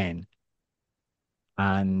again.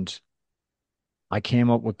 And I came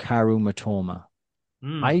up with Karu Matoma.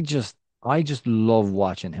 Mm, I just I just love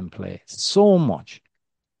watching him play so much.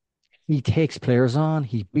 He takes players on,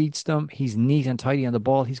 he beats them, he's neat and tidy on the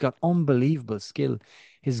ball, he's got unbelievable skill.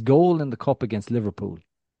 His goal in the cup against Liverpool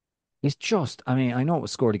is just, I mean, I know it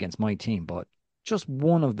was scored against my team, but just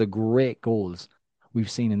one of the great goals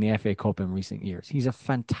we've seen in the FA Cup in recent years. He's a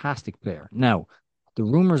fantastic player. Now, the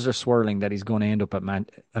rumors are swirling that he's going to end up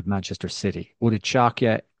at Manchester City. Would it shock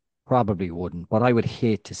you? Probably wouldn't, but I would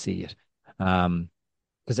hate to see it.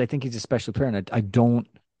 Because I think he's a special player, and I'm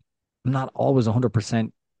not always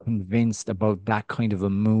 100% convinced about that kind of a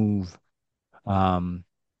move. Um,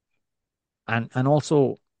 and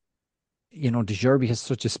also, De Zerbi has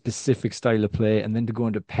such a specific style of play, and then to go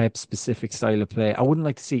into Pep's specific style of play, I wouldn't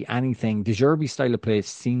like to see anything. De Zerbi's style of play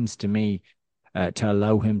seems to me to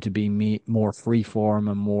allow him to be more free form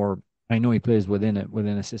and more. I know he plays within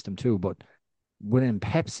a system too, but within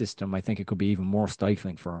Pep's system, I think it could be even more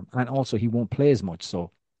stifling for him. And also, he won't play as much,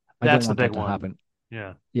 so I don't that's the want big that to one. happen.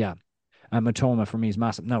 Yeah. Yeah, and Matoma for me is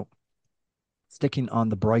massive. Now, sticking on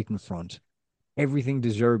the Brighton front, everything De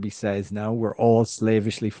Zerbi says now, we're all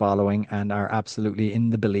slavishly following and are absolutely in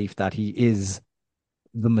the belief that he is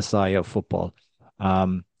the messiah of football.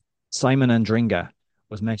 Um, Simon Andringa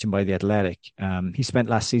was mentioned by the Athletic. He spent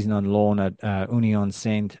last season on loan at Union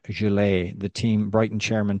Saint Gilles. The team Brighton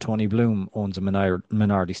chairman Tony Bloom owns a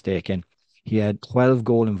minority stake in. He had 12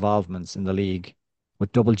 goal involvements in the league,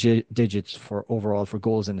 with double digits for overall for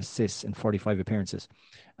goals and assists in 45 appearances.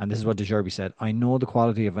 And this is what De Zerbi said: "I know the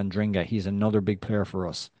quality of Andringa. He's another big player for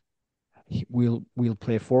us. We'll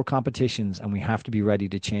play four competitions, and we have to be ready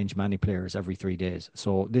to change many players every 3 days.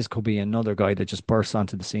 So this could be another guy that just bursts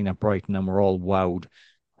onto the scene at Brighton, and we're all wowed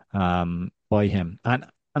by him. And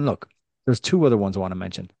look, there's two other ones I want to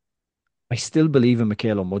mention. I still believe in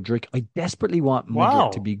Mikhailo Mudryk. I desperately want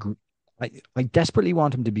Mudryk to Wow. be. I desperately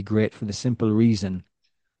want him to be great for the simple reason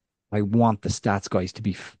I want the stats guys to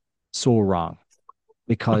be so wrong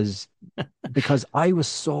because I was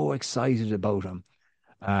so excited about him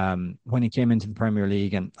when he came into the Premier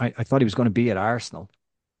League, and I thought he was going to be at Arsenal,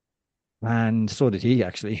 and so did he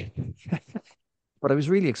actually. But I was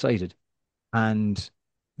really excited, and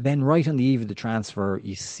then right on the eve of the transfer,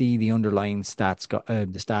 you see the underlying the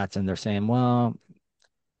stats, and they're saying, well,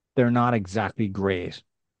 they're not exactly great,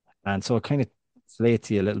 and so it kind of deflates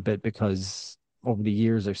you a little bit because over the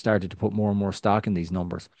years I've started to put more and more stock in these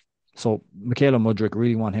numbers. So Michaela Mudryk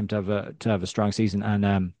really want him to have a strong season,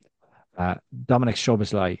 and Dominic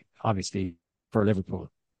Szoboszlai, obviously for Liverpool,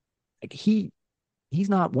 like he's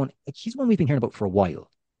not one. Like, he's one we've been hearing about for a while.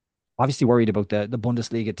 Obviously worried about the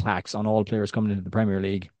Bundesliga tax on all players coming into the Premier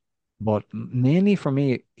League, but mainly for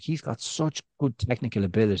me, he's got such good technical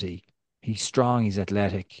ability. He's strong. He's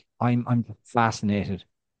athletic. I'm fascinated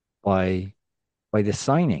by this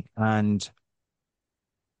signing, and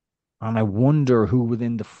I wonder who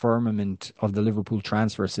within the firmament of the Liverpool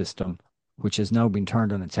transfer system, which has now been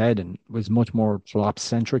turned on its head and was much more flop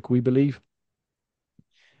centric, we believe,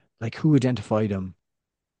 like who identified him,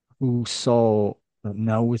 who saw that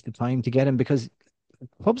now was the time to get him, because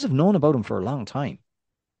clubs have known about him for a long time.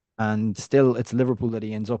 And still, it's Liverpool that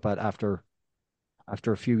he ends up at after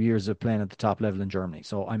a few years of playing at the top level in Germany.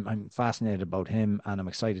 So I'm fascinated about him, and I'm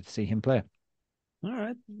excited to see him play. All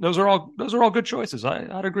right, those are all good choices.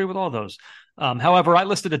 I'd agree with all those. However, I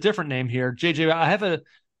listed a different name here, JJ. I have a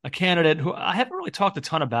candidate who I haven't really talked a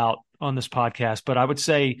ton about on this podcast, but I would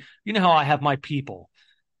say, you know how I have my people.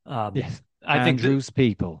 Um, Yes, I think Andrew's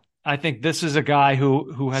people, I think this is a guy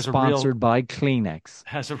who sponsored by Kleenex.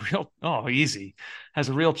 easy has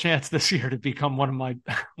a real chance this year to become one of my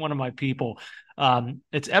one of my people.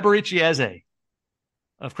 It's Eberici Eze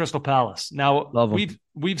of Crystal Palace. Now Love him.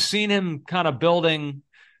 we've seen him kind of building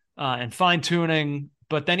and fine tuning,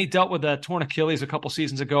 but then he dealt with a torn Achilles a couple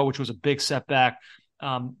seasons ago, which was a big setback.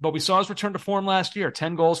 But we saw his return to form last year: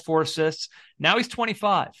 10 goals, 4 assists. Now he's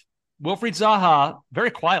 25. Wilfried Zaha, very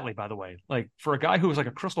quietly, by the way, like for a guy who was like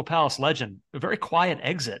a Crystal Palace legend, a very quiet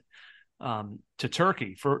exit to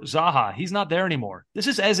Turkey for Zaha. He's not there anymore. This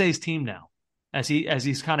is Eze's team now, as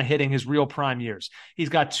he's kind of hitting his real prime years. He's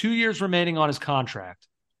got 2 years remaining on his contract,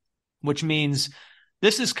 which means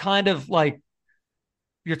this is kind of like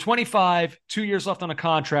you're 25, 2 years left on a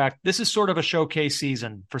contract. This is sort of a showcase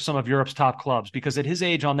season for some of Europe's top clubs, because at his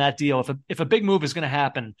age on that deal, if a big move is going to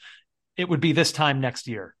happen, it would be this time next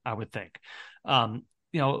year, I would think.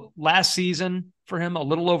 Last season for him, a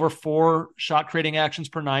little over 4 shot creating actions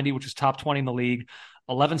per 90, which is top 20 in the league,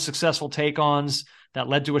 11 successful take-ons that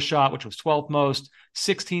led to a shot, which was 12th most,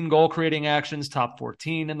 16 goal creating actions, top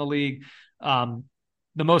 14 in the league. The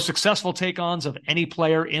most successful take-ons of any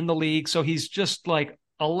player in the league. So he's just like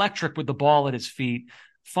electric with the ball at his feet,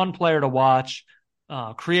 fun player to watch,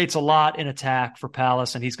 creates a lot in attack for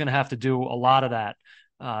Palace, and he's going to have to do a lot of that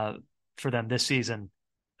for them this season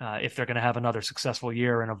if they're going to have another successful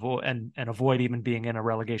year and avoid even being in a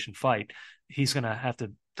relegation fight. He's going to have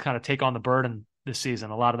to kind of take on the burden this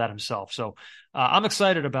season, a lot of that himself. So I'm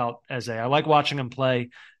excited about Eze. I like watching him play,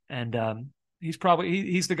 and he's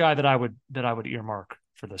the guy that I would earmark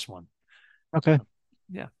for this one. Okay.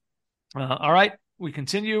 Yeah. All right, we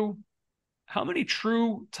continue. How many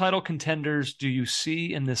true title contenders do you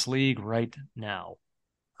see in this league right now?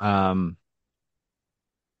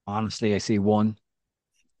 Honestly, I see one,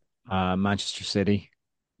 Manchester City,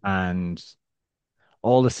 and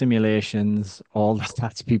all the simulations, all the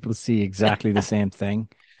stats people see exactly the same thing.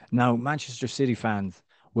 Now, Manchester City fans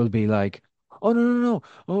will be like, "Oh no, no, no!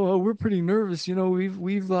 Oh, we're pretty nervous. You know,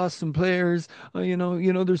 we've lost some players.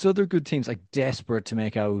 There's other good teams like desperate to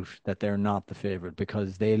make out that they're not the favorite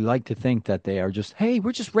because they like to think that they are just, hey,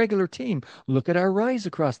 we're just regular team. Look at our rise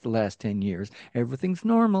across the last 10 years. Everything's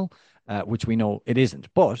normal," which we know it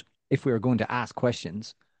isn't. But if we are going to ask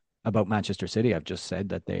questions about Manchester City, I've just said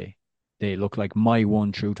that they look like my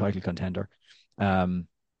one true title contender. Um,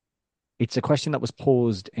 it's a question that was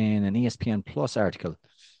posed in an ESPN Plus article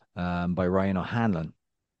by Ryan O'Hanlon.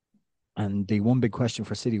 And the one big question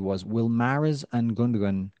for City was, will Mahrez and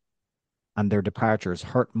Gundogan and their departures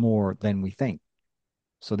hurt more than we think?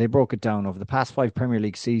 So they broke it down over the past 5 Premier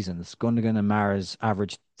League seasons. Gundogan and Mahrez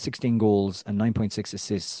averaged 16 goals and 9.6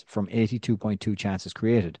 assists from 82.2 chances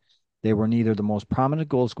created. They were neither the most prominent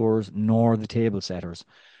goal scorers nor the table setters,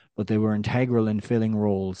 but they were integral in filling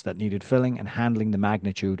roles that needed filling and handling the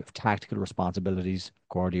magnitude of tactical responsibilities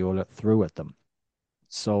Guardiola threw at them.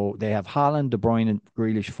 So they have Haaland, De Bruyne,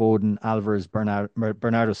 Grealish, Foden, Alvarez,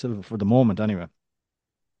 Bernardo Silva for the moment, anyway.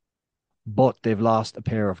 But they've lost a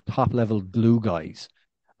pair of top-level glue guys,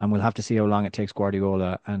 and we'll have to see how long it takes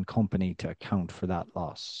Guardiola and company to account for that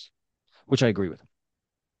loss, which I agree with. I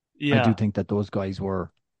do Yeah. think that those guys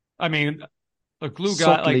were I mean, a glue guy,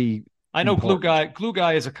 like subtly I know important. glue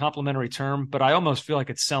guy is a complimentary term, but I almost feel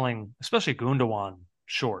like it's selling, especially Gundogan,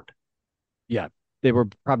 short. Yeah, they were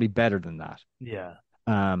probably better than that. Yeah.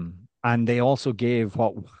 And they also gave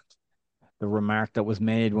what the remark that was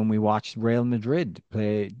made when we watched Real Madrid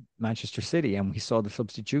play Manchester City and we saw the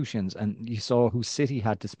substitutions and you saw who City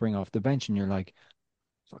had to spring off the bench, and you're like,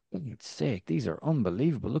 For God's sake, these are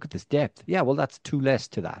unbelievable. Look at this depth. Yeah, well, that's two less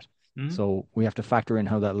to that. Mm-hmm. So we have to factor in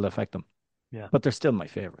how that'll affect them. Yeah. But they're still my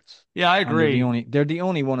favorites. Yeah, I And agree. they're the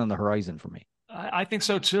only one on the horizon for me. I think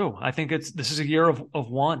so too. I think this is a year of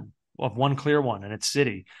one clear one, and it's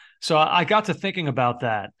City. So I got to thinking about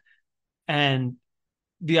that and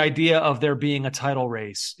the idea of there being a title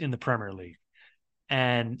race in the Premier League.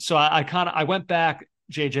 And so I went back,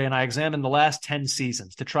 JJ, and I examined the last 10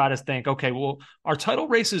 seasons to try to think, okay, well, are title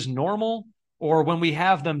races normal, or when we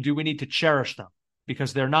have them, do we need to cherish them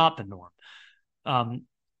because they're not the norm?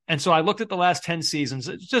 And so I looked at the last 10 seasons.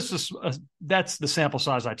 It's just that's the sample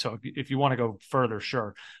size I took. If you want to go further,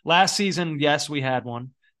 sure. Last season, yes, we had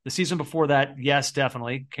one. The season before that, yes,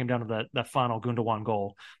 definitely. Came down to that final Gundogan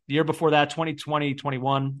goal. The year before that,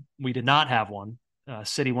 2020-21, we did not have one.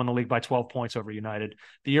 City won the league by 12 points over United.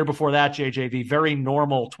 The year before that, JJ, the very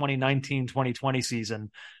normal 2019-2020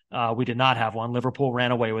 season, we did not have one. Liverpool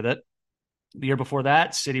ran away with it. The year before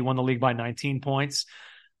that, City won the league by 19 points.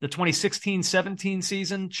 The 2016-17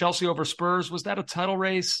 season, Chelsea over Spurs, was that a title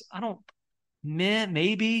race?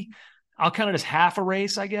 Maybe. I'll count it as half a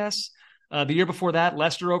race, I guess. The year before that,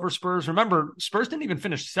 Leicester over Spurs. Remember, Spurs didn't even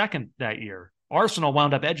finish second that year. Arsenal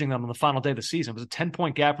wound up edging them on the final day of the season. It was a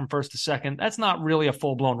 10-point gap from first to second. That's not really a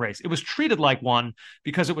full-blown race. It was treated like one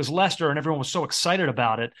because it was Leicester and everyone was so excited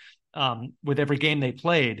about it with every game they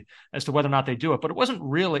played as to whether or not they do it. But it wasn't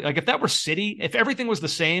really, like if that were City, if everything was the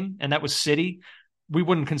same and that was City, we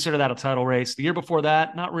wouldn't consider that a title race. The year before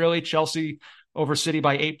that, not really. Chelsea over City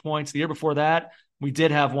by 8 points. The year before that, we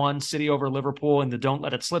did have one, City over Liverpool in the don't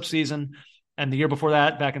let it slip season. And the year before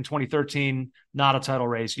that, back in 2013, not a title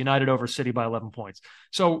race, United over City by 11 points.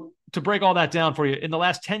 So to break all that down for you, in the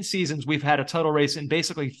last 10 seasons, we've had a title race in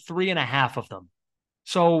basically 3.5 of them.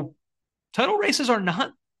 So title races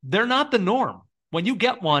they're not the norm. When you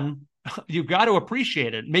get one, you've got to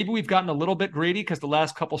appreciate it. Maybe we've gotten a little bit greedy because the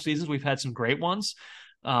last couple seasons we've had some great ones.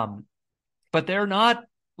 But they're not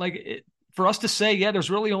for us to say, yeah, there's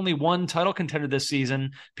really only one title contender this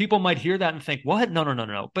season. People might hear that and think, what?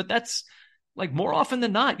 No. But that's more often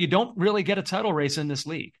than not, you don't really get a title race in this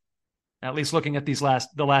league, at least looking at the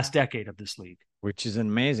last decade of this league. Which is an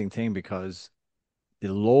amazing thing because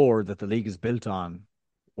the lore that the league is built on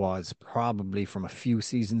was probably from a few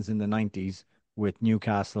seasons in the 90s with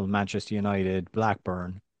Newcastle, Manchester United,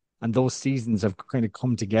 Blackburn. And those seasons have kind of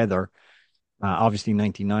come together, obviously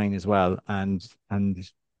 99 as well, and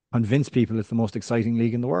convinced people it's the most exciting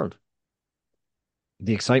league in the world.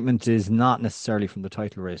 The excitement is not necessarily from the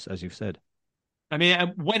title race, as you've said. I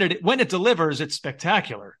mean, when it delivers, it's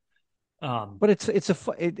spectacular. But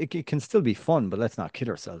it can still be fun, but let's not kid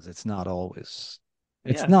ourselves. It's not always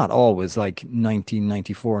like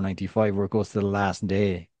 1994, 95, where it goes to the last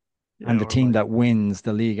day. And the team that wins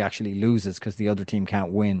the league actually loses because the other team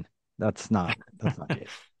can't win. That's not it.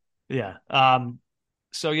 Yeah.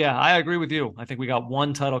 So yeah, I agree with you. I think we got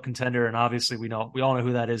one title contender, and obviously we all know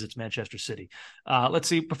who that is. It's Manchester City. Let's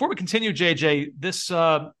see. Before we continue,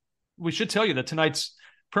 JJ, we should tell you that tonight's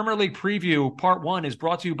Premier League preview, part 1, is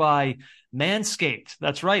brought to you by Manscaped.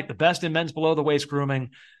 That's right, the best in men's below-the-waist grooming.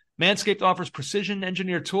 Manscaped offers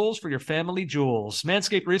precision-engineered tools for your family jewels.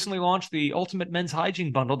 Manscaped recently launched the Ultimate Men's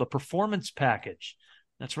Hygiene Bundle, the Performance Package.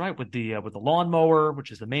 That's right, with the lawnmower, which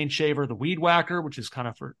is the main shaver, the weed whacker, which is kind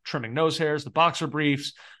of for trimming nose hairs, the boxer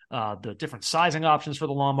briefs, the different sizing options for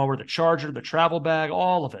the lawnmower, the charger, the travel bag,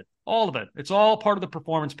 all of it. It's all part of the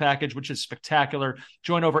Performance Package, which is spectacular.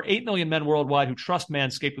 Join over 8 million men worldwide who trust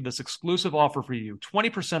Manscaped with this exclusive offer for you.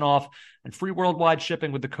 20% off and free worldwide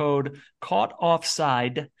shipping with the code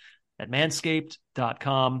CAUGHTOFFSIDE at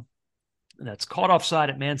manscaped.com. That's CAUGHTOFFSIDE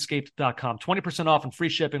at manscaped.com. 20% off and free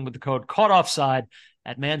shipping with the code CAUGHTOFFSIDE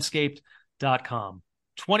at manscaped.com.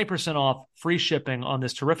 20% off, free shipping on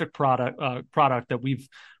this terrific product that we've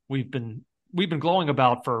been glowing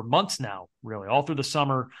about for months now, really, all through the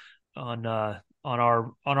summer on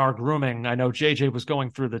our grooming. I know JJ was going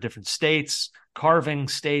through the different states, carving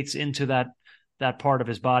states into that part of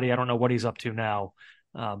his body. I don't know what he's up to now,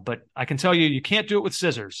 but I can tell you can't do it with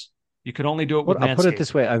scissors. You could only do it with Manscaped. I'll put it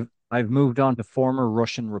this way: I've moved on to former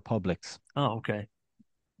Russian republics. Oh, okay,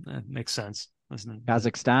 that makes sense.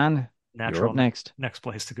 Kazakhstan. You're up next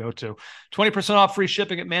place to go to. 20% off, free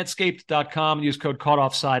shipping at manscaped.com. Use code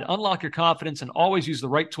CAUGHTOFFSIDE. Unlock your confidence and always use the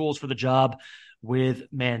right tools for the job with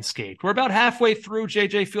Manscaped. We're about halfway through.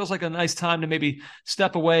 JJ, feels like a nice time to maybe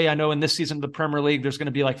step away. I know in this season of the Premier League, there's going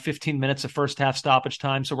to be like 15 minutes of first half stoppage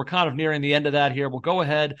time. So we're kind of nearing the end of that here. We'll go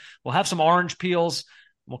ahead. We'll have some orange peels.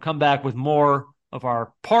 We'll come back with more of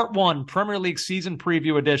our part 1 Premier League season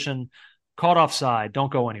preview edition. Caught Offside.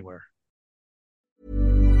 Don't go anywhere.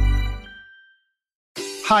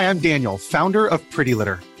 Hi, I'm Daniel, founder of Pretty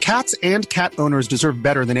Litter. Cats and cat owners deserve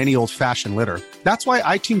better than any old-fashioned litter. That's why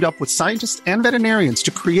I teamed up with scientists and veterinarians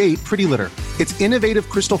to create Pretty Litter. Its innovative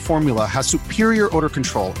crystal formula has superior odor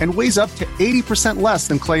control and weighs up to 80% less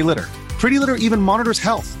than clay litter. Pretty Litter even monitors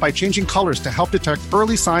health by changing colors to help detect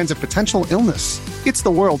early signs of potential illness. It's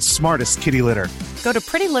the world's smartest kitty litter. Go to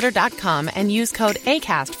prettylitter.com and use code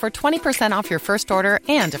ACAST for 20% off your first order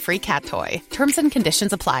and a free cat toy. Terms and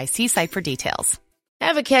conditions apply. See site for details.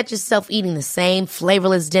 Ever catch yourself eating the same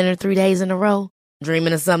flavorless dinner 3 days in a row?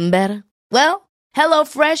 Dreaming of something better? Well,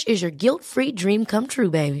 HelloFresh is your guilt-free dream come true,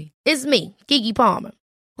 baby. It's me, Keke Palmer.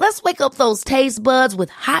 Let's wake up those taste buds with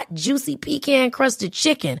hot, juicy pecan-crusted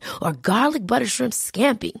chicken or garlic butter shrimp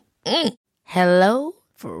scampi. Hello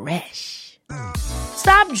Fresh.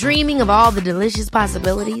 Stop dreaming of all the delicious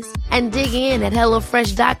possibilities and dig in at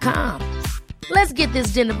HelloFresh.com. Let's get this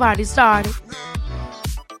dinner party started.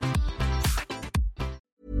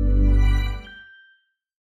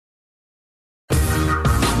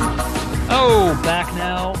 Oh, back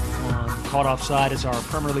now on Caught Offside as our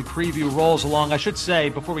Premier League preview rolls along. I should say,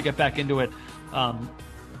 before we get back into it,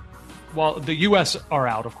 while the U.S. are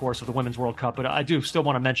out, of course, of the Women's World Cup, but I do still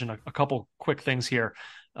want to mention a couple quick things here.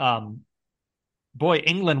 Boy,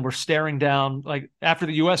 England were staring down, like after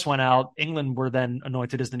the U.S. went out, England were then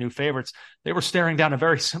anointed as the new favorites. They were staring down a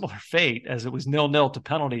very similar fate as it was 0-0 to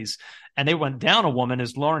penalties. And they went down a woman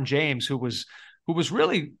as Lauren James, who was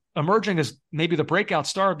really emerging as maybe the breakout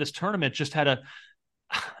star of this tournament, just had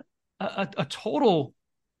a total,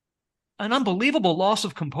 an unbelievable loss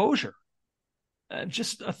of composure.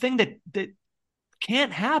 Just a thing that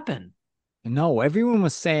can't happen. No, everyone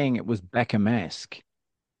was saying it was Beckham-esque.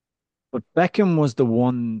 But Beckham was the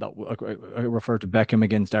one that I referred to Beckham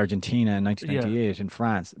against Argentina in 1998 in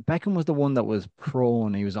France. Beckham was the one that was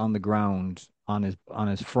prone. He was on the ground on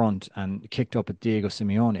his front and kicked up at Diego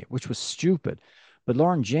Simeone, which was stupid. But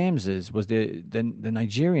Lauren James's was the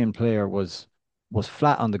Nigerian player was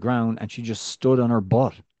flat on the ground and she just stood on her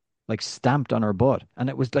butt, like stamped on her butt, and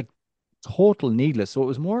it was like total needless. So it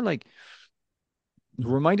was more like, it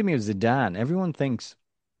reminded me of Zidane. Everyone thinks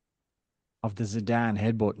of the Zidane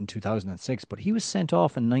headbutt in 2006, but he was sent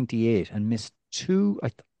off in 98 and missed two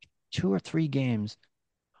or three games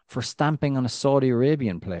for stamping on a Saudi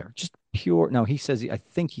Arabian player. Just pure. Now he says, I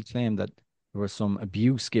think he claimed that there was some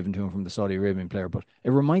abuse given to him from the Saudi Arabian player, but it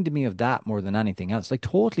reminded me of that more than anything else. Like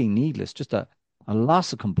totally needless, just a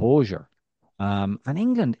loss of composure. And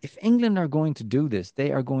England, if England are going to do this,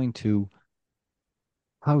 they are going to,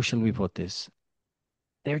 how shall we put this?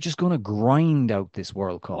 They're just going to grind out this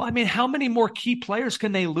World Cup. Well, I mean, how many more key players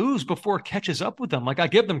can they lose before it catches up with them? Like, I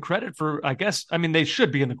give them credit for, I guess, I mean, they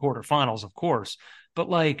should be in the quarterfinals, of course. But,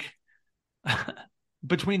 like,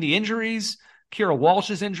 between the injuries, Kira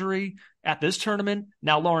Walsh's injury at this tournament,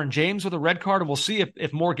 now Lauren James with a red card, and we'll see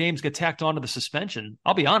if more games get tacked onto the suspension.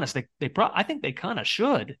 I'll be honest, I think they kind of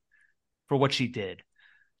should for what she did.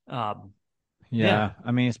 Yeah,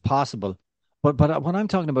 I mean, it's possible. But what I'm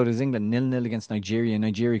talking about is England 0-0 against Nigeria.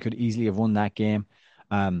 Nigeria could easily have won that game.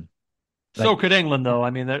 So could England, though.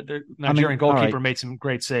 I mean, the Nigerian goalkeeper made some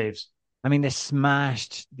great saves. I mean, they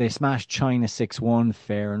smashed China 6-1.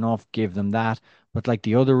 Fair enough, give them that. But like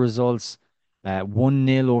the other results,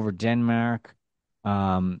 1-0 over Denmark.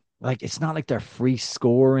 Like it's not like they're free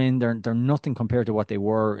scoring. They're nothing compared to what they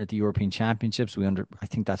were at the European Championships. I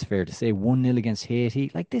think that's fair to say. 1-0 against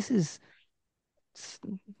Haiti. Like this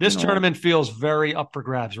tournament feels very up for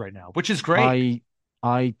grabs right now, which is great.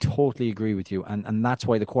 I totally agree with you. And that's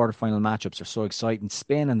why the quarterfinal matchups are so exciting.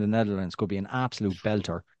 Spain and the Netherlands could be an absolute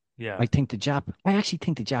belter. Yeah. I actually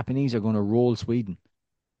think the Japanese are going to roll Sweden.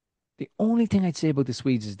 The only thing I'd say about the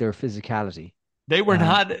Swedes is their physicality. They were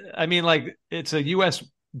not, I mean, like it's a US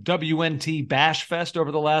WNT bash fest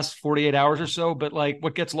over the last 48 hours or so. But like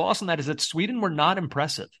what gets lost in that is that Sweden were not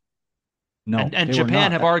impressive. No, and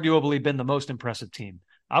Japan have arguably been the most impressive team.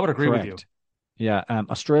 I would agree with you. Yeah,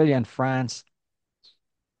 Australia and France.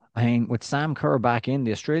 I mean, with Sam Kerr back in,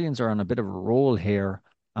 the Australians are on a bit of a roll here,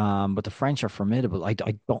 but the French are formidable. I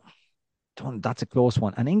don't. That's a close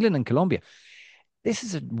one. And England and Colombia. This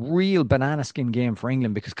is a real banana skin game for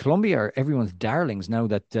England because Colombia are everyone's darlings now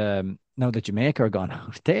that Jamaica are gone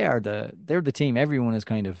out. They're the team everyone is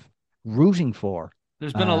kind of rooting for.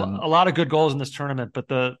 There's been a lot of good goals in this tournament, but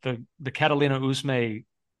the Catalina Usme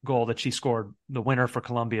goal that she scored, the winner for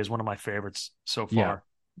Colombia, is one of my favorites so far.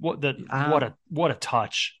 Yeah. What a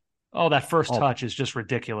touch! Oh, that first touch is just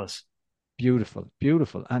ridiculous. Beautiful,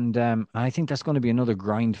 beautiful, and I think that's going to be another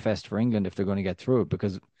grind fest for England if they're going to get through it.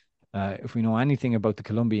 Because if we know anything about the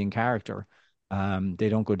Colombian character, they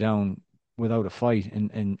don't go down without a fight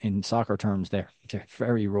in soccer terms. They're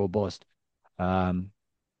very robust. Um,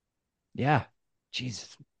 yeah,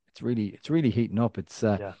 Jesus, it's really heating up.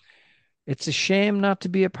 Yeah, It's a shame not to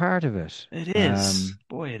be a part of it. it is.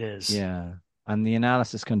 Boy, it is. Yeah, and the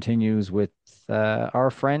analysis continues with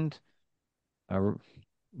our friend, a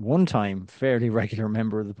one-time fairly regular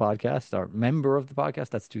member of the podcast, or member of the podcast.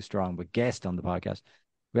 That's too strong, but guest on the podcast.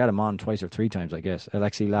 We had him on twice or three times, I guess.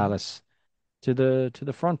 Alexi Lalas to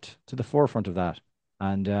the forefront of that,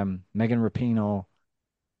 and Megan Rapinoe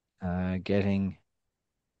getting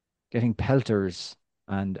pelters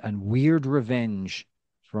and weird revenge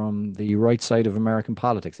from the right side of American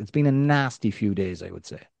politics. It's been a nasty few days, I would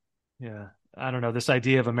say. Yeah. I don't know. This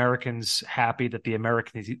idea of Americans happy that the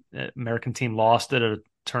American team lost at a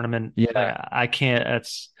tournament. Yeah, I can't.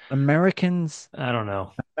 That's Americans. I don't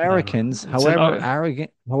know. Americans, It's an,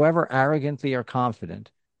 however arrogantly or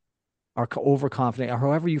confident, or overconfident, or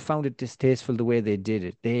however you found it distasteful the way they did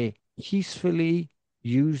it, they peacefully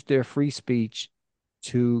used their free speech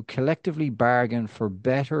to collectively bargain for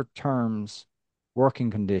better terms,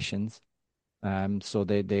 working conditions. So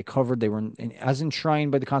they covered, they were as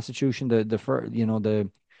enshrined by the Constitution,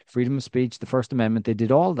 the freedom of speech, the First Amendment. They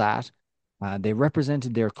did all that. They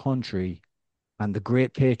represented their country, and the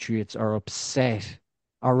great patriots are upset,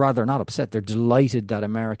 or rather not upset. They're delighted that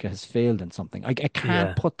America has failed in something. I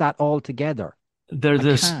can't put that all together.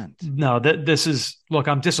 This is, look,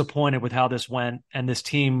 I'm disappointed with how this went, and this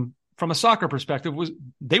team from a soccer perspective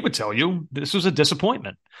they would tell you this was a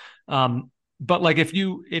disappointment. But like, if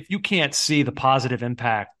you can't see the positive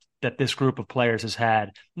impact that this group of players has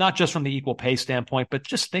had, not just from the equal pay standpoint, but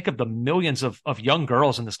just think of the millions of young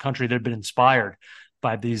girls in this country that have been inspired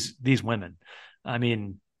by these women. I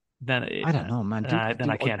mean, then I don't know, man.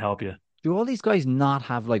 I can't help you. Do all these guys not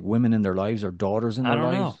have like women in their lives or daughters in their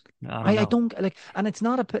lives? I don't like, and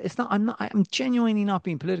I'm genuinely not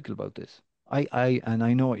being political about this. And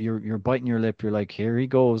I know you're biting your lip. You're like, here he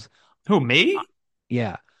goes. Who, me?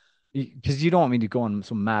 Yeah. Because you don't want me to go on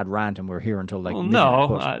some mad rant and we're here until like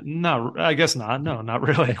midnight, no, I guess not. No, not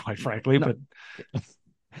really, quite frankly. No. But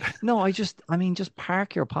no, just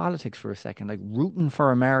park your politics for a second. Like, rooting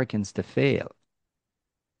for Americans to fail.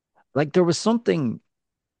 Like, there was something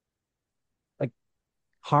like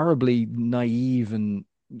horribly naive and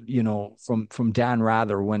from Dan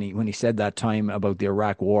Rather when he said that time about the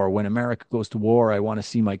Iraq War. When America goes to war, I want to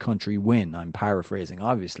see my country win. I'm paraphrasing,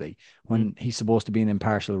 obviously, when he's supposed to be an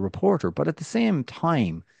impartial reporter. But at the same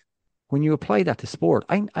time, when you apply that to sport,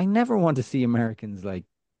 I never want to see American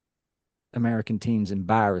teams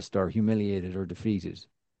embarrassed or humiliated or defeated.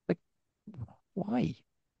 Like, why?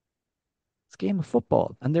 It's a game of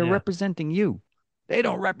football, and they're representing you. They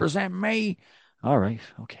don't represent me. All right,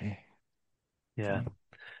 okay. Yeah.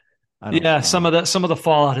 Some of the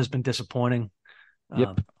fallout has been disappointing.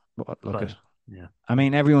 Yep. I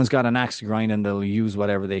mean, everyone's got an axe to grind, and they'll use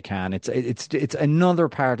whatever they can. It's another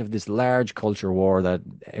part of this large culture war that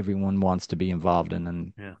everyone wants to be involved in,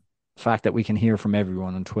 and the fact that we can hear from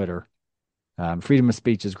everyone on Twitter. Freedom of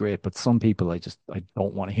speech is great, but some people I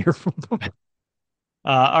don't want to hear from them.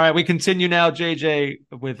 All right, we continue now, JJ,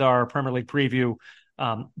 with our Premier League preview.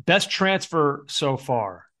 Best transfer so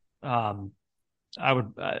far.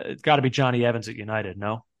 It's got to be Johnny Evans at United.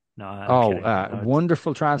 No,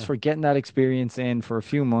 wonderful transfer. Getting that experience in for a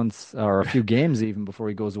few months or a few games even before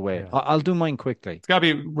he goes away. I'll do mine quickly. It's got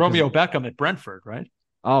to be Romeo Beckham at Brentford, right?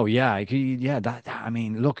 Oh yeah, I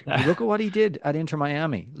mean, look at what he did at Inter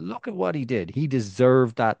Miami. Look at what he did. He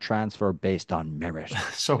deserved that transfer based on merit.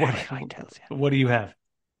 So what do you have?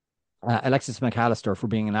 Alexis McAllister for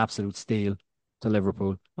being an absolute steal to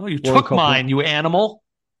Liverpool. Oh, you took mine, you animal.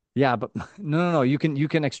 Yeah, but no. You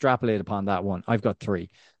can extrapolate upon that one. I've got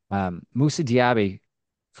three. Moussa Diaby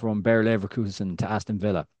from Bayer Leverkusen to Aston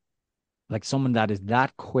Villa, like someone that is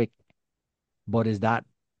that quick, but is that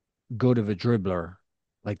good of a dribbler.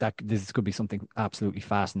 Like that, this could be something absolutely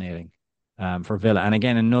fascinating for Villa. And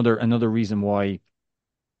again, another reason why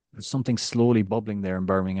there's something slowly bubbling there in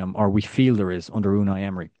Birmingham, or we feel there is under Unai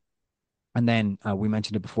Emery. And then we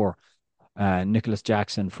mentioned it before. Nicholas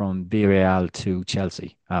Jackson from Villarreal to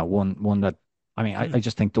Chelsea. One that I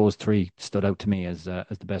just think those three stood out to me as the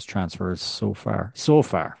best transfers so far.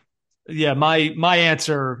 Yeah, my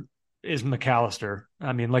answer is McAllister.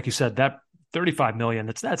 I mean, like you said, that 35 million,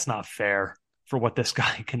 that's not fair for what this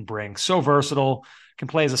guy can bring. So versatile, can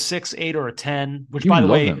play as a 6, 8, or a 10, which by the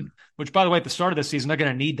way, at the start of the season, they're going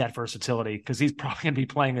to need that versatility because he's probably going to be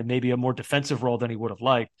playing in maybe a more defensive role than he would have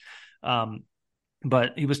liked.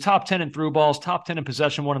 But he was top 10 in through balls, top 10 in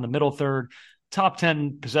possession one in the middle third, top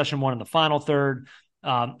 10 possession one in the final third.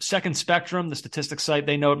 Second Spectrum, the statistics site,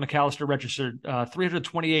 they note McAllister registered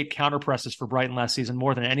 328 counter presses for Brighton last season,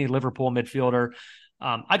 more than any Liverpool midfielder.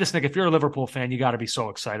 I just think if you're a Liverpool fan, you got to be so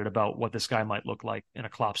excited about what this guy might look like in a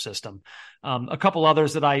Klopp system. A couple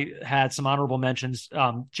others that I had some honorable mentions.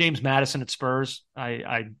 James Maddison at Spurs.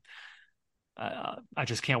 I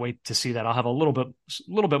just can't wait to see that. I'll have a little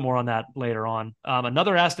bit more on that later on.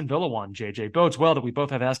 Another Aston Villa one, JJ. Bodes well that we both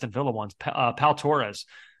have Aston Villa ones. Pau Torres.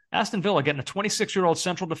 Aston Villa getting a 26-year-old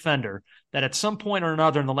central defender that at some point or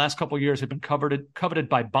another in the last couple of years had been coveted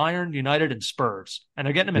by Bayern, United, and Spurs. And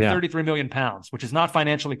they're getting him at 33 million pounds, which is not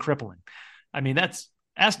financially crippling. I mean, this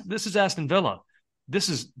is Aston Villa. This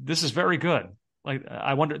is very good. Like,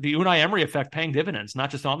 I wonder, the Unai Emery effect paying dividends, not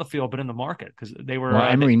just on the field, but in the market, because they were. Well,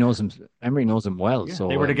 Emery knows him. Emery knows him well. Yeah, so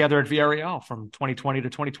they were together at Villarreal from 2020 to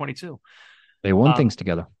 2022. They won things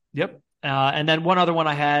together. Yep. And then one other one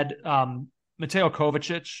I had, Mateo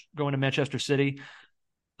Kovacic going to Manchester City.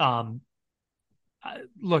 Look,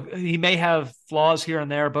 he may have flaws here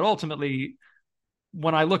and there, but ultimately,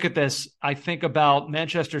 when I look at this, I think about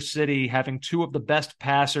Manchester City having two of the best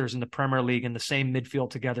passers in the Premier League in the same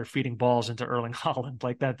midfield together, feeding balls into Erling Haaland.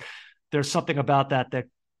 Like that, there's something about that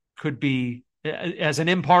could be, as an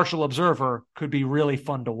impartial observer, could be really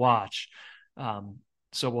fun to watch.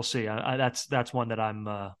 So we'll see. That's one that I'm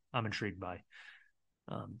intrigued by.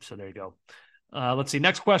 So there you go. Let's see.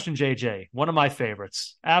 Next question, JJ. One of my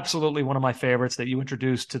favorites, absolutely one of my favorites that you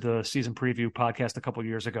introduced to the season preview podcast a couple of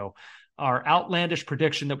years ago. Our outlandish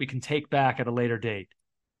prediction that we can take back at a later date.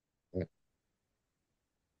 You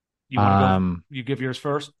want to go? You give yours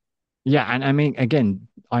first. Yeah, and I mean, again,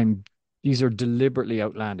 these are deliberately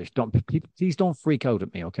outlandish. Please don't freak out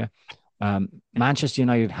at me, okay? Manchester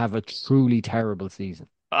United have a truly terrible season.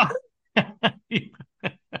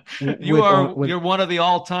 You're one of the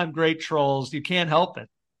all-time great trolls. You can't help it.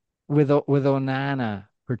 With Onana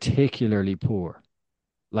particularly poor.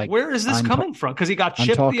 Like, where is this coming from? Because he got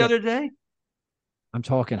chipped the other day. I'm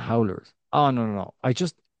talking howlers. Oh no. I'll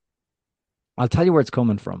tell you where it's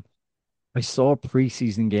coming from. I saw a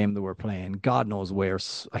preseason game that we're playing. God knows where.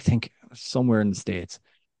 I think somewhere in the States,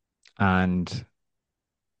 and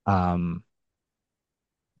there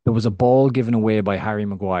was a ball given away by Harry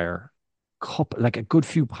Maguire, like a good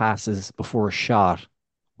few passes before a shot,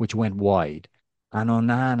 which went wide. And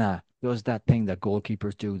Onana does that thing that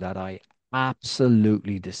goalkeepers do that I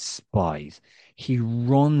absolutely despise. He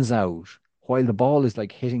runs out while the ball is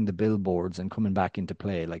like hitting the billboards and coming back into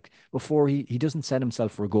play. Like before he doesn't set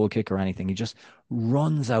himself for a goal kick or anything. He just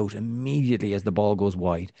runs out immediately as the ball goes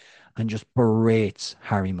wide and just berates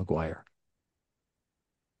Harry Maguire.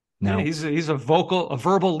 Now, yeah, he's a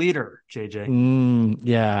verbal leader, JJ.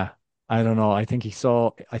 Yeah. I don't know. I think he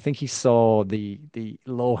saw the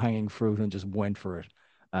low-hanging fruit and just went for it.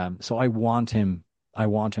 So I want him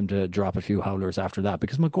to drop a few howlers after that,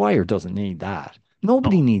 because Maguire doesn't need that.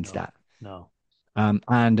 Nobody needs that. No.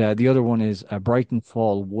 And the other one is Brighton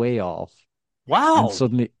fall way off. Wow.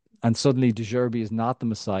 And suddenly De Zerbi is not the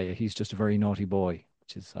Messiah. He's just a very naughty boy,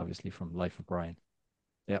 which is obviously from Life of Brian.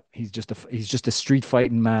 Yep, he's just a street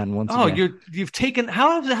fighting man once again. You've taken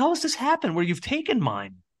how has this happened where you've taken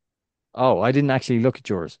mine? Oh, I didn't actually look at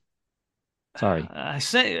yours. Sorry. I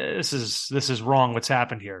say this is wrong. What's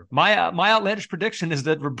happened here? My outlandish prediction is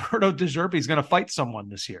that Roberto De Zerbi is going to fight someone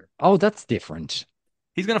this year. Oh, that's different.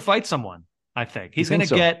 He's going to fight someone. I think he's going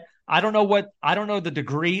to get. I don't know the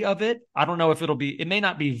degree of it. I don't know if it may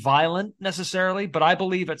not be violent necessarily, but I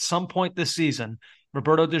believe at some point this season,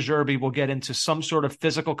 Roberto De Zerbi will get into some sort of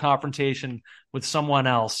physical confrontation with someone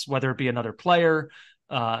else, whether it be another player,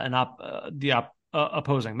 the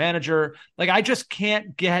opposing manager. Like, I just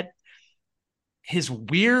can't get his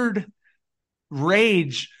weird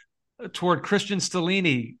rage toward Christian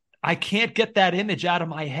Stellini. I can't get that image out of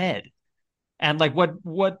my head. And like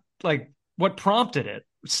what prompted it?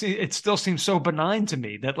 See, it still seems so benign to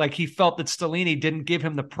me that like he felt that Stellini didn't give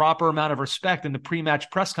him the proper amount of respect in the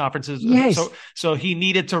pre-match press conferences. Yes. So he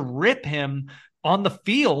needed to rip him on the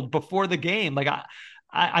field before the game. Like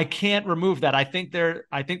I can't remove that. I think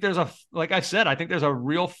there's a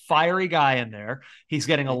real fiery guy in there. He's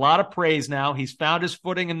getting a lot of praise now. He's found his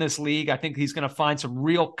footing in this league. I think he's going to find some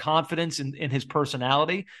real confidence in his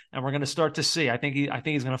personality, and we're going to start to see. I think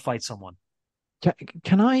he's going to fight someone.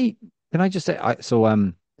 Can I just say,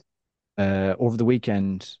 over the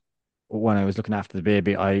weekend when I was looking after the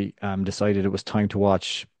baby, I decided it was time to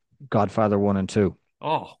watch Godfather 1 and 2.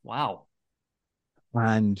 Oh, wow.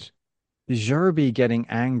 And De Zerbi getting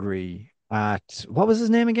angry at, what was his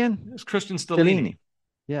name again? It was Christian Stellini.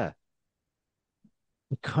 Yeah.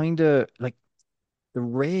 Kind of like the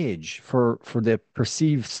rage for the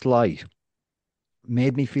perceived slight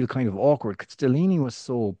made me feel kind of awkward. Stellini was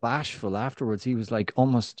so bashful afterwards. He was like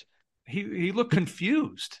almost He looked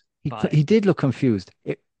confused by he it. did look confused.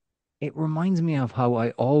 It reminds me of how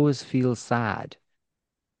I always feel sad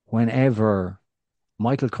whenever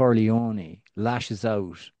Michael Corleone lashes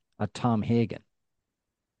out at Tom Hagen.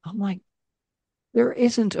 I'm like, there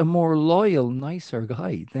isn't a more loyal, nicer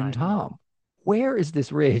guy than I know. Tom. Where is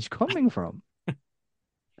this rage coming from?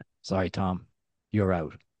 Sorry, Tom, you're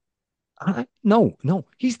out. No, no,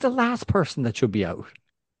 he's the last person that should be out.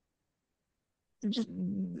 Just,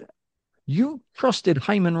 you trusted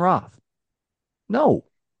Hyman Roth. No,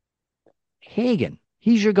 Hagen,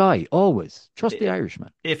 he's your guy, always. Trust the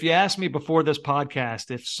Irishman. If you asked me before this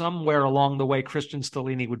podcast if somewhere along the way Christian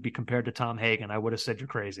Stellini would be compared to Tom Hagen, I would have said you're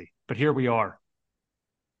crazy. But here we are.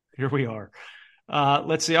 Here we are.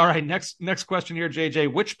 Let's see. All right, next question here,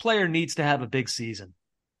 JJ. Which player needs to have a big season?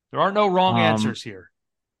 There are no wrong answers here.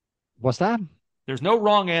 What's that? There's no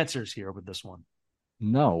wrong answers here with this one.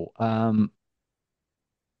 No.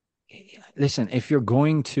 Listen, if you're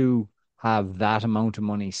going to have that amount of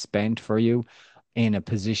money spent for you in a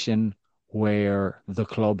position where the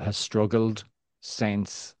club has struggled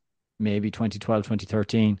since maybe 2012,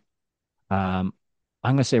 2013, I'm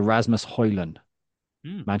going to say Rasmus Højlund,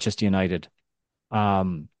 Manchester United.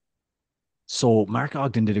 So Mark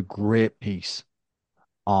Ogden did a great piece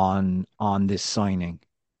on this signing,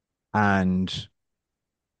 and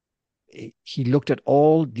he looked at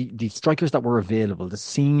all the strikers that were available, the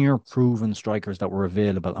senior proven strikers that were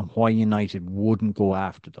available, and why United wouldn't go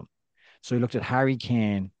after them. So he looked at Harry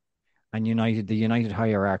Kane, and the United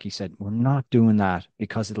hierarchy said, we're not doing that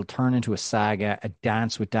because it'll turn into a saga, a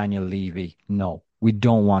dance with Daniel Levy. No, we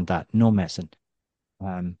don't want that. No messing.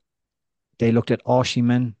 They looked at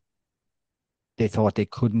Osimhen. They thought they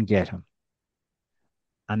couldn't get him.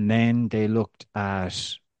 And then they looked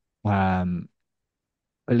at,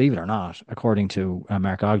 believe it or not, according to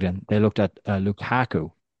Mark Ogden, they looked at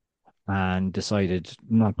Lukaku and decided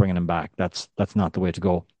not bringing him back. That's not the way to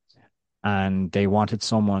go. And they wanted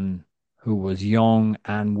someone who was young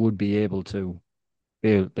and would be able to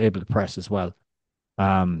press as well.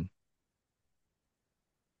 So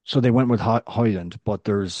they went with Højlund, but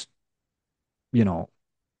there's, they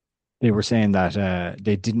were saying that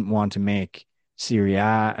they didn't want to make Serie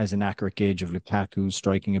A as an accurate gauge of Lukaku's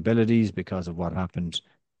striking abilities because of what happened.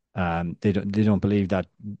 They don't believe that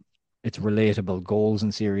it's relatable. Goals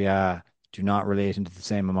in Serie A do not relate into the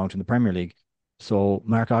same amount in the Premier League. So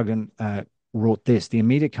Mark Ogden wrote this. The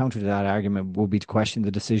immediate counter to that argument would be to question the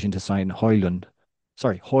decision to sign Højlund.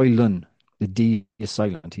 Sorry, Højlund. The D is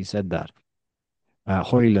silent. He said that.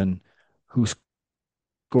 Højlund, who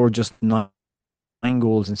scored just 9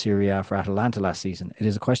 goals in Serie A for Atalanta last season. It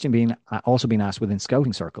is a question also being asked within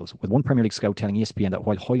scouting circles, with one Premier League scout telling ESPN that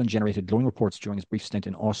while Højlund generated glowing reports during his brief stint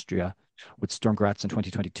in Austria with Sturm Graz in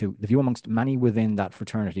 2022, the view amongst many within that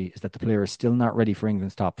fraternity is that the player is still not ready for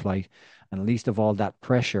England's top flight, and least of all that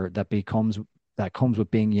pressure that comes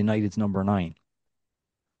with being United's number 9.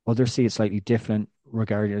 Others see it slightly different,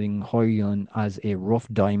 regarding Højlund as a rough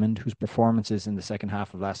diamond whose performances in the second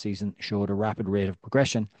half of last season showed a rapid rate of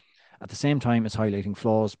progression, at the same time as highlighting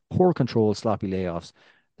flaws, poor control, sloppy layoffs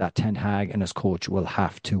that Ten Hag and his coach will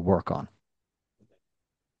have to work on.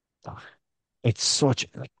 It's such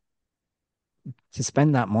to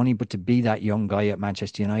spend that money, but to be that young guy at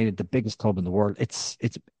Manchester United, the biggest club in the world, it's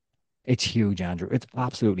huge, Andrew. It's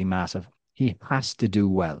absolutely massive. He has to do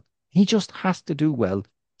well. He just has to do well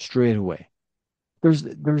straight away. There's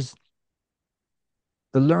the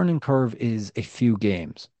learning curve is a few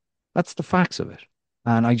games. That's the facts of it.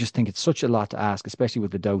 And I just think it's such a lot to ask, especially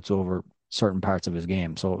with the doubts over certain parts of his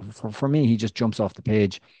game. So for me, he just jumps off the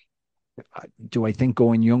page. Do I think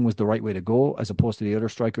going young was the right way to go as opposed to the other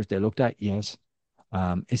strikers they looked at? Yes.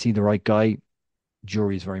 Is he the right guy?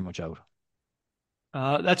 Jury's very much out.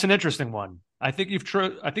 That's an interesting one. I think you've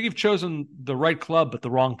chosen the right club, but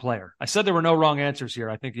the wrong player. I said there were no wrong answers here.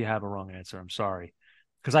 I think you have a wrong answer. I'm sorry.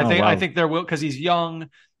 Because I think there will, because he's young,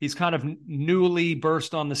 he's kind of newly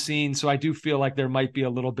burst on the scene. So I do feel like there might be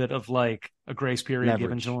a little bit of like a grace period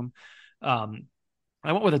given to him.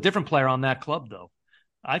 I went with a different player on that club, though.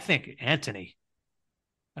 I think Antony.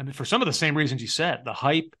 I mean, for some of the same reasons you said, the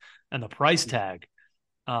hype and the price tag.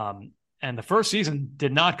 And the first season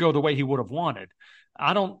did not go the way he would have wanted.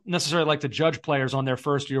 I don't necessarily like to judge players on their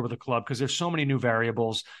first year with the club because there's so many new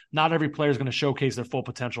variables. Not every player is going to showcase their full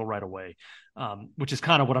potential right away, which is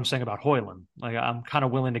kind of what I'm saying about Højlund. Like, I'm kind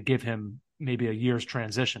of willing to give him maybe a year's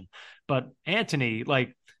transition. But Antony,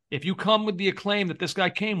 like, if you come with the acclaim that this guy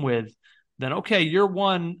came with, then okay, year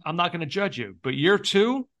one, I'm not going to judge you. But year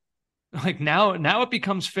two, like now it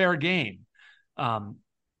becomes fair game. And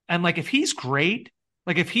like, if he's great,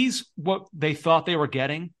 like if he's what they thought they were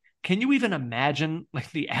getting, can you even imagine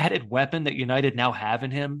like the added weapon that United now have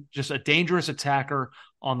in him? Just a dangerous attacker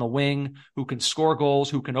on the wing who can score goals,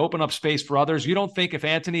 who can open up space for others. You don't think if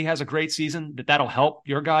Antony has a great season that that'll help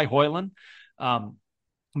your guy Højlund?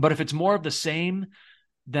 But if it's more of the same,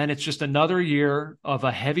 then it's just another year of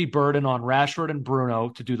a heavy burden on Rashford and Bruno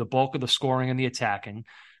to do the bulk of the scoring and the attacking.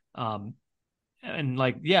 And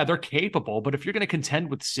like, yeah, they're capable, but if you're going to contend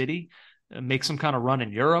with City, make some kind of run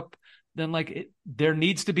in Europe, then like there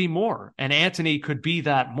needs to be more. And Antony could be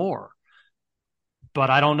that more. But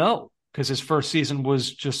I don't know, because his first season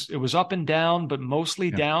was just, it was up and down, but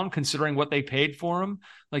mostly down considering what they paid for him.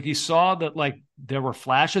 Like you saw that like there were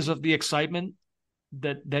flashes of the excitement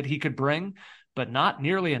that he could bring, but not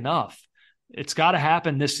nearly enough. It's got to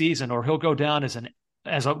happen this season or he'll go down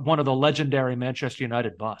as one of the legendary Manchester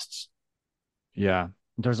United busts. Yeah.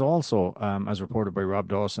 There's also, as reported by Rob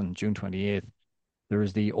Dawson, June 28th, there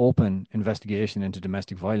is the open investigation into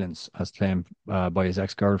domestic violence as claimed by his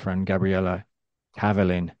ex-girlfriend, Gabriella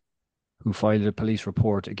Cavellin, who filed a police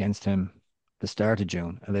report against him at the start of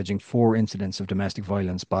June, alleging 4 incidents of domestic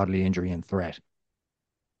violence, bodily injury, and threat.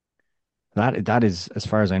 That is, as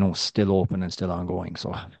far as I know, still open and still ongoing.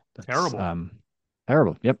 So that's terrible.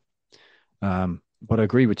 Terrible. Yep. But I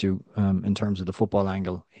agree with you in terms of the football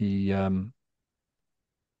angle. He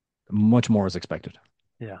much more is expected.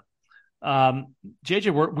 Yeah.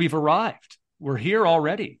 JJ, we've arrived. We're here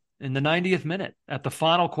already in the 90th minute at the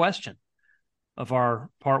final question of our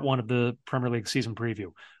part 1 of the Premier League season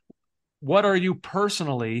preview. What are you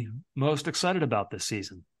personally most excited about this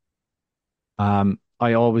season?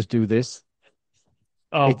 I always do this.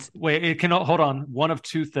 Oh, wait, it can hold on. One of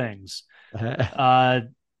 2 things.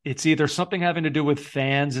 It's either something having to do with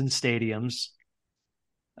fans and stadiums,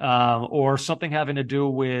 or something having to do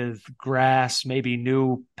with grass, maybe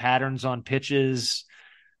new patterns on pitches.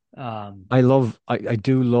 I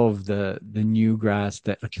do love the new grass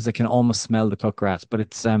because I can almost smell the cut grass, but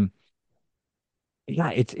it's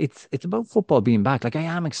it's about football being back. Like I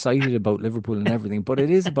am excited about Liverpool and everything, but it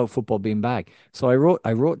is about football being back. So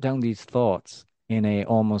I wrote down these thoughts in a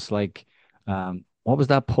almost like what was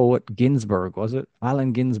that poet Ginsberg, was it?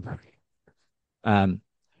 Allen Ginsberg.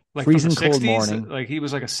 Like freezing from the 60s, cold morning. Like he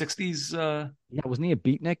was like a 60s Yeah, wasn't he a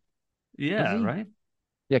beatnik? Yeah, right.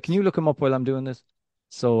 Yeah, can you look him up while I'm doing this?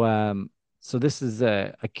 So so this is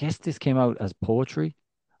I guess this came out as poetry.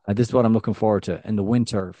 This is what I'm looking forward to in the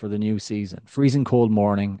winter for the new season. Freezing cold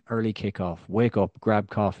morning, early kickoff. Wake up, grab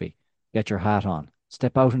coffee, get your hat on,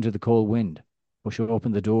 step out into the cold wind, push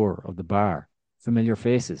open the door of the bar. Familiar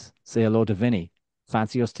faces. Say hello to Vinny.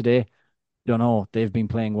 Fancy us today? Don't know. They've been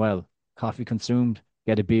playing well. Coffee consumed.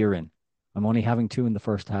 Get a beer in. I'm only having 2 in the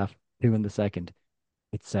first half, 2 in the second.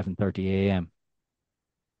 It's 7:30 a.m.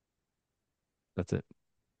 That's it.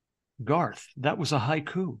 Garth, that was a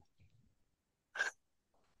haiku.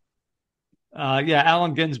 Yeah,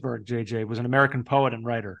 Allen Ginsberg, JJ, was an American poet and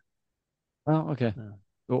writer. Oh, okay.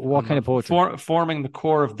 What kind of poetry? Forming the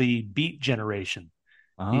core of the Beat generation.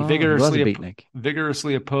 Oh, he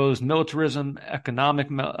vigorously opposed militarism, economic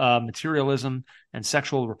materialism, and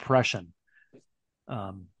sexual repression.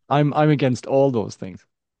 I'm against all those things.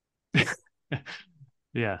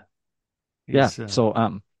 Yeah.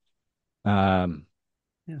 So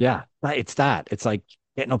yeah, it's that. It's like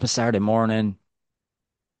getting up a Saturday morning,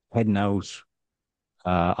 heading out.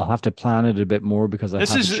 I'll have to plan it a bit more because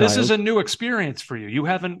this is a new experience for you. You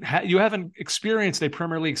haven't experienced a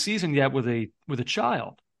Premier League season yet with a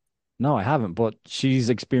child. No, I haven't, but she's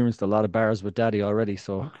experienced a lot of bars with daddy already,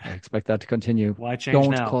 so okay. I expect that to continue. Why change Don't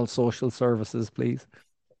now? Call social services, please.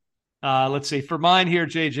 Let's see. For mine here,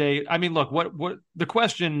 JJ, I mean, look, what the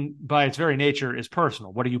question by its very nature is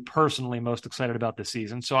personal. What are you personally most excited about this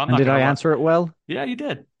season? So did I answer it well? Yeah, you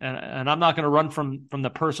did. And I'm not going to run from the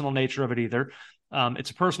personal nature of it either. It's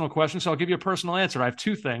a personal question, so I'll give you a personal answer. I have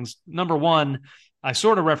 2 things. Number one, I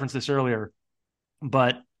sort of referenced this earlier,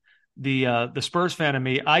 but the Spurs fan in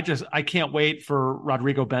me, I can't wait for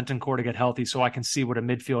Rodrigo Bentancur to get healthy so I can see what a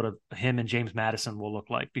midfield of him and James Maddison will look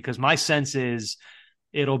like, because my sense is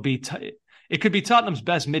it could be Tottenham's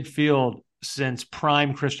best midfield since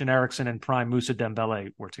prime Christian Eriksen and prime Moussa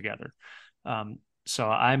Dembele were together. So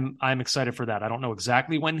I'm excited for that. I don't know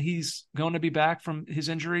exactly when he's going to be back from his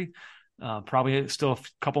injury. Probably still a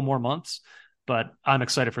couple more months, but I'm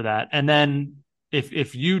excited for that. And then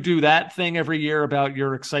if you do that thing every year about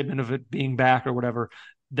your excitement of it being back or whatever,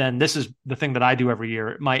 then this is the thing that I do every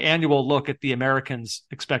year. My annual look at the Americans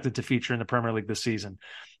expected to feature in the Premier League this season.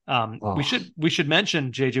 We should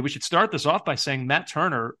mention, JJ, we should start this off by saying Matt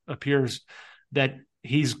Turner appears that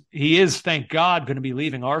he is, thank God, going to be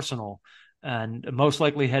leaving Arsenal and most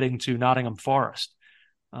likely heading to Nottingham Forest,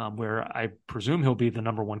 where I presume he'll be the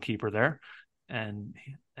number one keeper there, and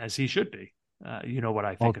as he should be. You know what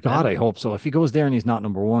I think Oh of God, him. I hope so. If he goes there and he's not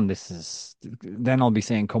number one, then I'll be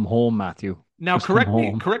saying, "Come home, Matthew. Now, Just come correct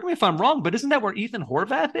me home." if I'm wrong, but isn't that where Ethan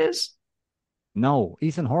Horvath is? No,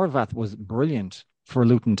 Ethan Horvath was brilliant for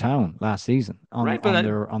Luton Town last season Right, but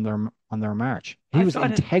on their march. He I was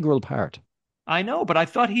thought integral part. I know, but I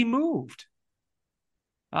thought he moved.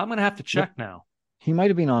 I'm going to have to Yep. check now. He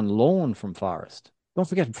might have been on loan from Forest. Don't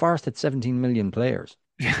forget, Forest had 17 million players.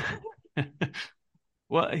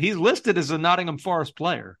 Well, he's listed as a Nottingham Forest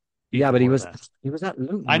player. Yeah, but he was Horvath. at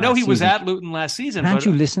Luton. I know he was season. at Luton last season, Can't but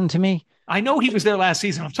you listen to me? I know he was there last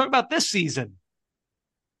season. I'm talking about this season.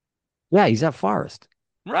 Yeah, he's at Forest.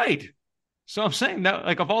 Right. So I'm saying that,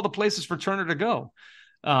 like, of all the places for Turner to go.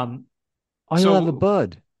 I love a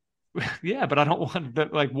bud. Yeah, but I don't want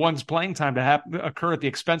that, like, one's playing time to occur at the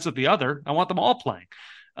expense of the other. I want them all playing.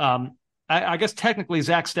 I guess technically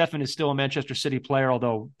Zach Steffen is still a Manchester City player,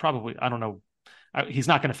 although probably, I don't know, he's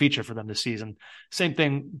not going to feature for them this season. Same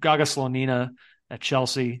thing, Gaga Slonina at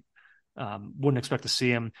Chelsea. Wouldn't expect to see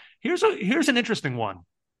him. Here's an interesting one.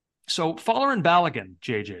 So Fowler and Balogun,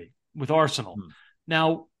 JJ, with Arsenal.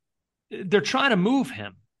 Now, they're trying to move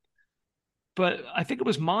him, but I think it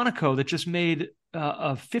was Monaco that just made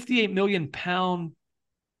a £58 million,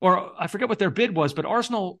 or I forget what their bid was, but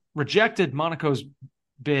Arsenal rejected Monaco's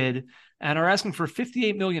bid and are asking for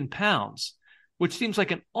 £58 million, which seems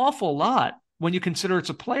like an awful lot when you consider it's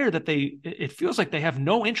a player that it feels like they have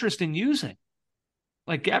no interest in using.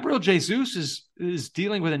 Like, Gabriel Jesus is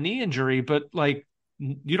dealing with a knee injury, but like,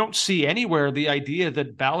 you don't see anywhere the idea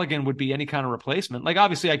that Balogun would be any kind of replacement. Like,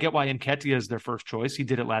 obviously I get why Nketiah is their first choice. He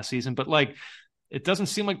did it last season, but like, it doesn't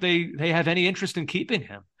seem like they have any interest in keeping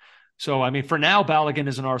him. So, I mean, for now, Balogun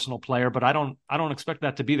is an Arsenal player, but I don't expect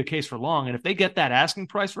that to be the case for long. And if they get that asking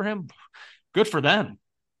price for him, good for them.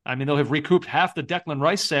 I mean, they'll have recouped half the Declan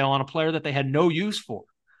Rice sale on a player that they had no use for.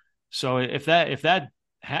 So if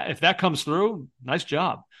that comes through, nice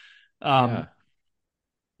job. Yeah.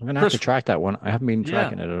 I'm gonna have to track that one. I haven't been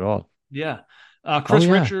tracking it at all. Yeah, Chris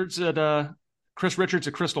Richards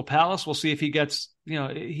at Crystal Palace. We'll see if he gets.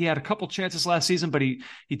 He had a couple chances last season, but he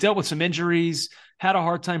dealt with some injuries, had a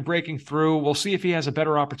hard time breaking through. We'll see if he has a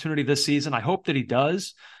better opportunity this season. I hope that he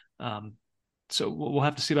does. So we'll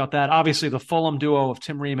have to see about that. Obviously, the Fulham duo of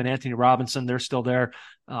Tim Ream and Anthony Robinson, they're still there.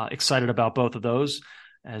 Excited about both of those.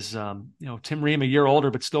 As Tim Ream, a year older,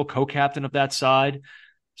 but still co-captain of that side.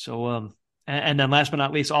 So, and then last but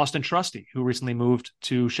not least, Austin Trusty, who recently moved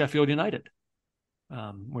to Sheffield United,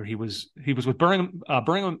 where he was with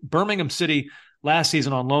Birmingham City last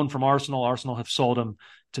season on loan from Arsenal. Arsenal have sold him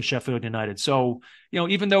to Sheffield United. So,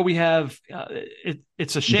 even though we have,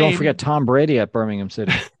 it's a shame. Don't forget Tom Brady at Birmingham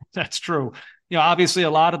City. That's true. Obviously a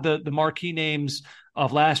lot of the marquee names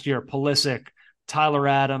of last year, Pulisic, Tyler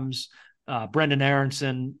Adams, Brendan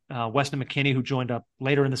Aronson, Weston McKennie, who joined up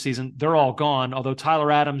later in the season, they're all gone. Although Tyler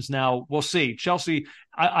Adams now, we'll see. Chelsea,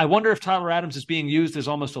 I wonder if Tyler Adams is being used as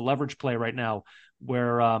almost a leverage play right now,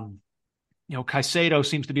 where Caicedo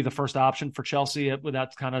seems to be the first option for Chelsea with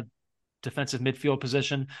that kind of defensive midfield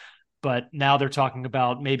position. But now they're talking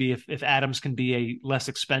about maybe if Adams can be a less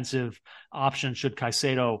expensive option, should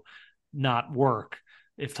Caicedo not work,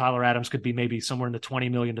 if Tyler Adams could be maybe somewhere in the 20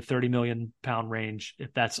 million to 30 million pound range,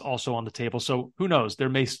 if that's also on the table. So who knows? There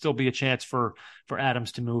may still be a chance for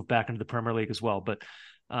Adams to move back into the Premier League as well. But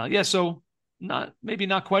so not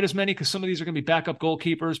quite as many, because some of these are going to be backup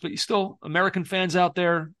goalkeepers, but you still, American fans out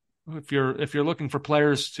there, if you're looking for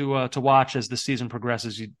players to watch as the season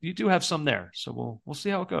progresses, you do have some there. So we'll see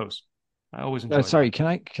how it goes. I always enjoy Sorry,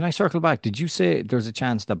 that. can I circle back? Did you say there's a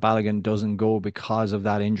chance that Balogun doesn't go because of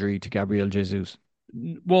that injury to Gabriel Jesus?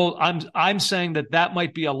 Well, I'm saying that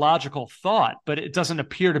might be a logical thought, but it doesn't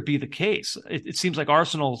appear to be the case. It seems like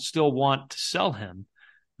Arsenal still want to sell him,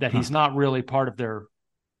 that he's not really part of their.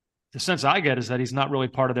 The sense I get is that he's not really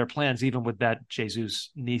part of their plans, even with that Jesus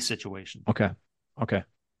knee situation. Okay.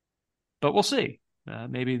 But we'll see.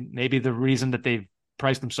 Maybe the reason that they've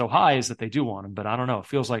priced him so high is that they do want him, but I don't know. It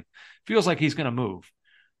feels like he's going to move,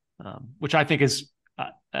 which I think is,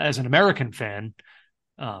 as an American fan,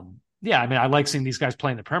 I mean, I like seeing these guys play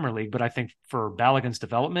in the Premier League, but I think for Balogun's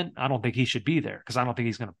development, I don't think he should be there, because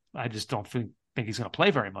I just don't think he's going to play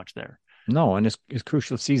very much there. No, and his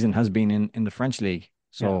crucial season has been in the French league.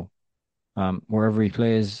 So wherever he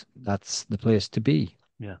plays, that's the place to be.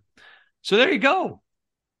 Yeah. So there you go.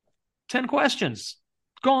 10 questions.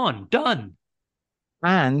 Gone. Done.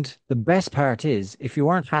 And the best part is, if you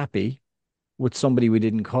weren't happy with somebody we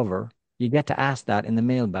didn't cover, you get to ask that in the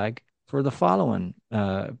mailbag for the following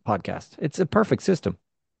podcast. It's a perfect system.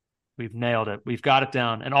 We've nailed it. We've got it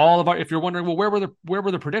down. And all of our, if you're wondering, well, where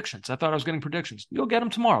were the predictions? I thought I was getting predictions. You'll get them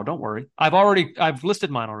tomorrow. Don't worry. I've listed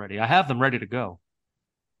mine already. I have them ready to go.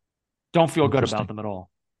 Don't feel good about them at all.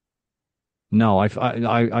 No,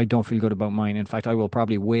 I don't feel good about mine. In fact, I will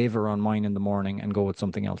probably waver on mine in the morning and go with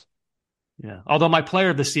something else. Yeah. Although my player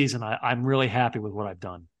of the season, I'm really happy with what I've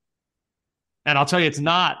done. And I'll tell you, it's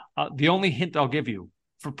not the only hint I'll give you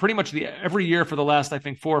for pretty much every year for the last, I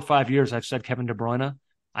think, 4 or 5 years, I've said Kevin De Bruyne.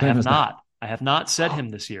 I have not. I have not said him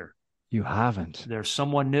this year. You haven't. There's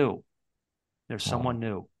someone new. There's someone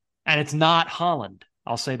new. And it's not Holland.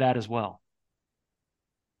 I'll say that as well.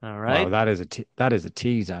 All right. Wow, that is a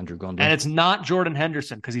tease, Andrew Gundley. And it's not Jordan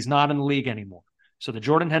Henderson because he's not in the league anymore. So the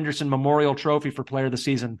Jordan Henderson Memorial Trophy for Player of the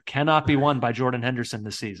Season cannot be won by Jordan Henderson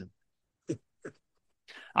this season.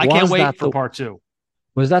 I can't wait for part 2.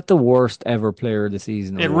 Was that the worst ever Player of the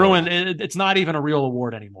Season award? It ruined it. It's not even a real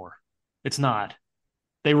award anymore. It's not.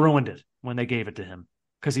 They ruined it when they gave it to him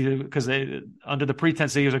because they under the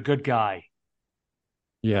pretense that he was a good guy.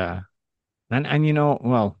 Yeah. And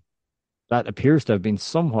well, that appears to have been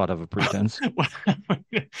somewhat of a pretense.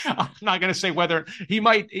 I'm not going to say whether he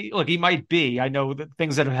might be. I know that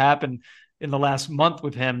things that have happened in the last month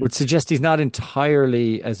with him would suggest he's not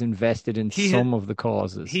entirely as invested in some of the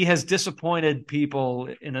causes. He has disappointed people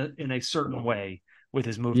in a certain way with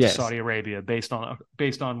his move to Saudi Arabia based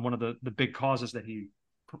on one of the big causes that he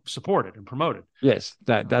supported and promoted. Yes,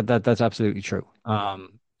 that's absolutely true.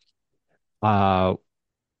 I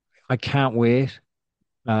can't wait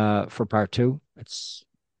for part 2.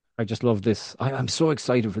 I just love this. I'm so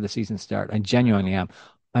excited for the season start. I genuinely am.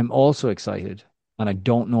 I'm also excited, and I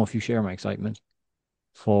don't know if you share my excitement,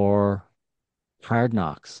 for Hard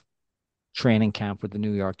Knocks training camp with the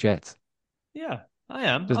New York Jets. Yeah, I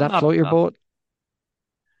am. Does that float your boat?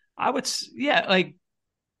 I would, like,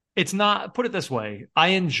 it's not, put it this way, I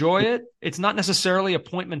enjoy it. It's not necessarily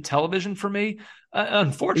appointment television for me.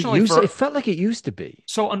 Unfortunately, it felt like it used to be.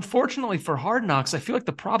 So unfortunately for Hard Knocks, I feel like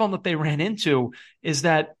the problem that they ran into is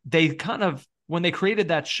that they kind of, when they created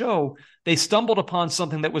that show, they stumbled upon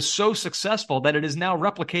something that was so successful that it is now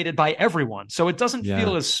replicated by everyone. So it doesn't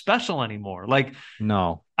feel as special anymore. Like,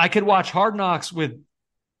 no, I could watch Hard Knocks with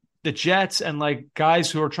the Jets and like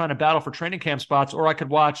guys who are trying to battle for training camp spots, or I could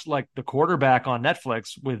watch like The Quarterback on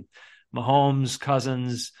Netflix with Mahomes,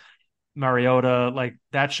 Cousins, Mariota. Like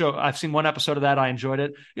that show, I've seen one episode of that. I enjoyed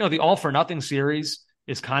it. The All for Nothing series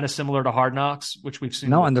is kind of similar to Hard Knocks, which we've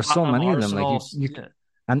seen. No, and there's so many of them. Like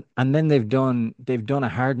and then they've done a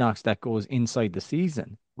Hard Knocks that goes inside the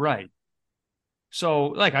season. Right. So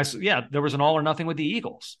like there was an All or Nothing with the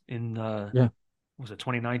Eagles in was it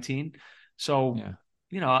 2019? So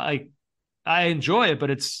I enjoy it, but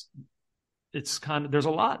it's kind of, there's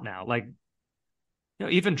a lot now. Like,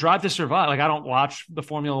 even Drive to Survive. Like, I don't watch the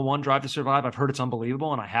Formula One Drive to Survive. I've heard it's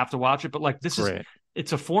unbelievable and I have to watch it. But like,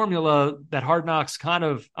 it's a formula that Hard Knocks kind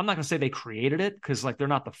of, I'm not going to say they created it because like they're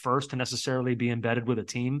not the first to necessarily be embedded with a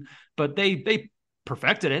team, but they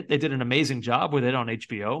perfected it. They did an amazing job with it on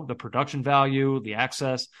HBO, the production value, the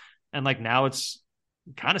access. And like now it's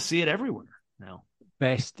kind of see it everywhere now.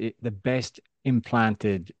 The best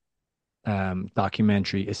implanted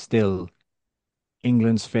documentary is still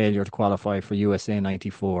England's failure to qualify for USA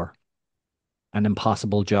 94. An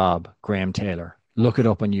Impossible Job, Graham Taylor. Look it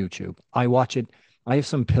up on YouTube. I watch it. I have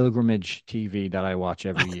some pilgrimage TV that I watch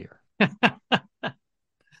every year.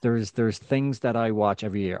 There's things that I watch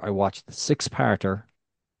every year. I watch the 6-parter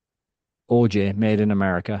OJ Made in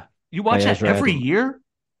America. You watch that every year?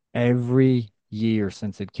 Every year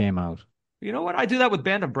since it came out. You know what? I do that with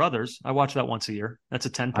Band of Brothers. I watch that once a year. That's a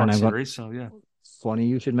 10-part series. So yeah. Funny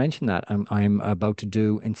you should mention that. I'm about to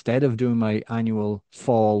do, instead of doing my annual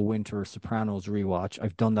fall winter Sopranos rewatch,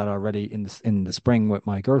 I've done that already in the spring with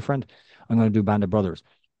my girlfriend. I'm going to do Band of Brothers.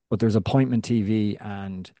 But there's Appointment TV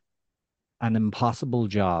and An Impossible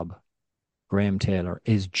Job. Graham Taylor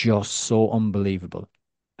is just so unbelievable.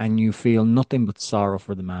 And you feel nothing but sorrow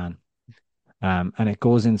for the man. And it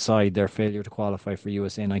goes inside their failure to qualify for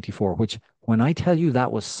USA 94, which when I tell you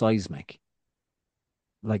that was seismic,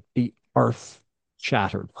 like the earth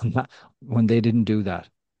shattered when they didn't do that.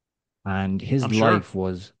 And his life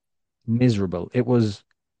was miserable. It was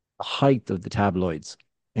the height of the tabloids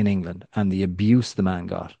in England, and the abuse the man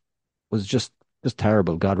got was just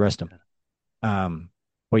terrible. God rest him.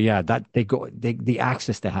 But yeah, that the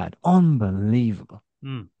access they had, unbelievable.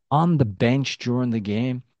 On the bench during the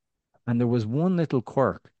game. And there was one little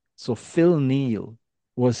quirk. So Phil Neal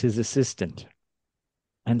was his assistant.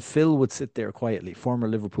 And Phil would sit there quietly, former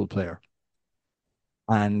Liverpool player.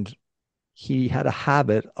 And he had a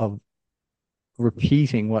habit of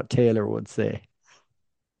repeating what Taylor would say.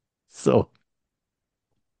 So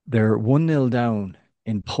they're 1-0 down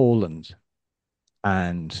in Poland,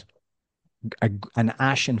 and an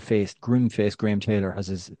ashen-faced, grim-faced Graham Taylor has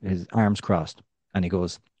his arms crossed, and he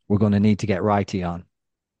goes, "We're going to need to get Righty on."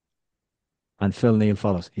 And Phil Neal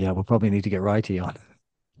follows, "Yeah, we'll probably need to get Righty on,"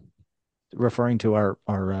 referring to our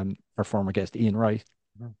former guest Ian Wright.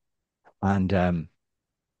 And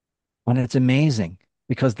it's amazing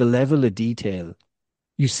because the level of detail,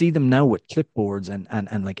 you see them now with clipboards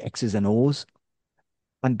and like X's and O's.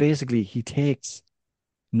 And basically he takes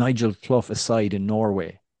Nigel Clough aside in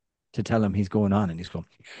Norway to tell him he's going on, and he's going,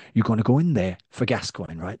 "You're going to go in there for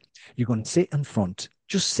Gascoigne, right? You're going to sit in front,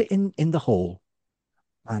 just sit in the hole,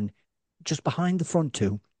 and just behind the front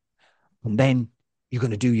two, and then you're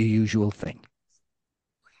going to do your usual thing."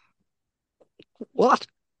 What?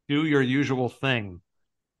 Do your usual thing.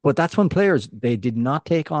 But that's when players, they did not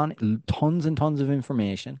take on tons and tons of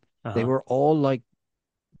information. They were all like,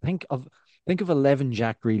 think of 11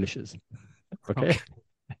 Jack Grealishes. Okay.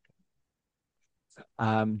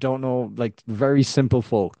 Don't know, like very simple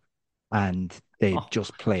folk, and they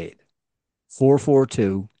just played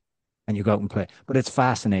 4-4-2, and you go out and play. But it's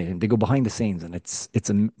fascinating. They go behind the scenes, and it's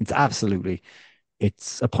absolutely,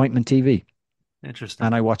 it's appointment TV. Interesting.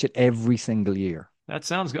 And I watch it every single year. That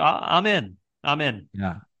sounds good. I'm in.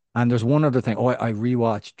 Yeah. And there's one other thing. I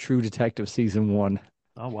rewatch True Detective season 1.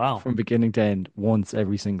 Oh wow! From beginning to end, once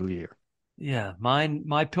every single year. Yeah,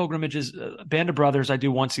 my pilgrimage is Band of Brothers. I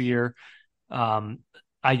do once a year.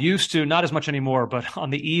 I used to, not as much anymore, but on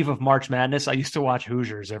the eve of March Madness, I used to watch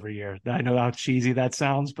Hoosiers every year. I know how cheesy that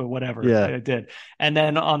sounds, but whatever. Yeah. I did. And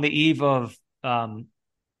then on the eve of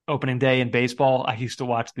opening day in baseball, I used to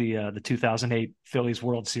watch the 2008 Phillies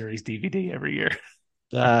World Series DVD every year.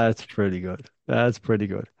 That's pretty good.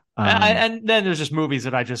 And then there's just movies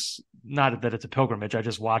that I just, not that it's a pilgrimage, I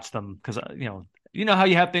just watch them because, you know how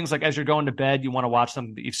you have things like as you're going to bed, you want to watch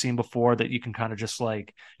them that you've seen before that you can kind of just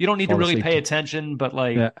like, you don't need to really pay attention, but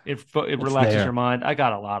like it relaxes your mind. I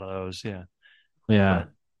got a lot of those. Yeah. Yeah. But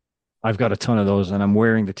I've got a ton of those, and I'm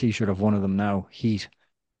wearing the t-shirt of one of them now. Heat.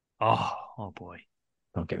 Oh boy.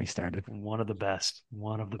 Don't get me started. One of the best.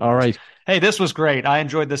 All right. Hey, this was great. I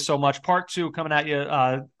enjoyed this so much. Part 2 coming at you.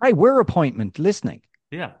 Hey, we're appointment listening.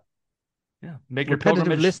 Yeah. Make your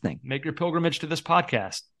pilgrimage listening. Make your pilgrimage to this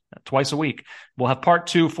podcast twice a week. We'll have part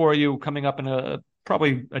 2 for you coming up in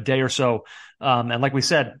probably a day or so. And like we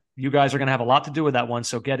said, you guys are going to have a lot to do with that one.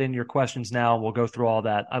 So get in your questions now. We'll go through all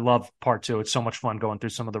that. I love part 2. It's so much fun going through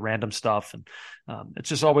some of the random stuff. And it's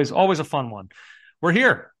just always a fun one. We're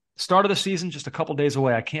here. Start of the season, just a couple days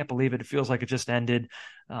away. I can't believe it. It feels like it just ended.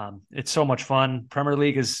 It's so much fun. Premier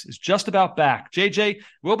League is just about back. JJ,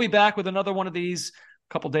 we'll be back with another one of these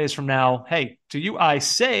a couple days from now. Hey, to you, I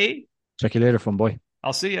say... Check you later, fun boy.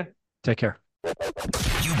 I'll see you. Take care.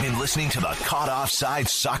 You've been listening to the Caught Offside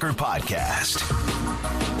Soccer Podcast.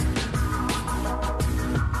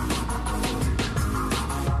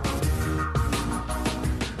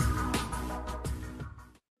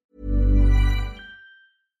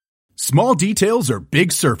 Small details are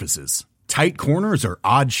big surfaces. Tight corners are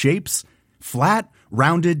odd shapes. Flat,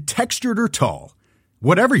 rounded, textured, or tall.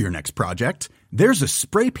 Whatever your next project, there's a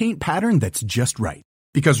spray paint pattern that's just right.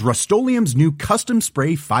 Because Rust-Oleum's new Custom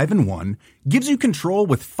Spray 5-in-1 gives you control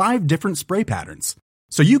with 5 different spray patterns.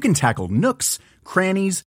 So you can tackle nooks,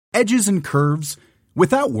 crannies, edges, and curves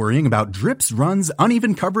without worrying about drips, runs,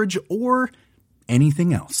 uneven coverage, or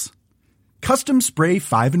anything else. Custom Spray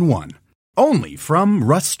 5-in-1. Only from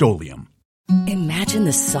Rust-Oleum. Imagine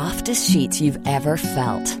the softest sheets you've ever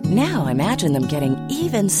felt. Now imagine them getting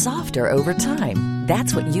even softer over time.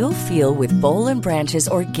 That's what you'll feel with Boll & Branch's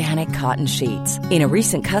organic cotton sheets. In a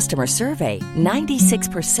recent customer survey,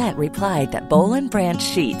 96% replied that Boll & Branch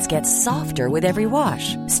sheets get softer with every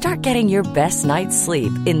wash. Start getting your best night's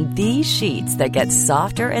sleep in these sheets that get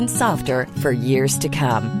softer and softer for years to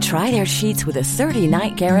come. Try their sheets with a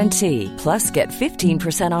 30-night guarantee. Plus, get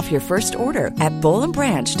 15% off your first order at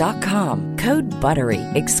bollandbranch.com. Code BUTTERY.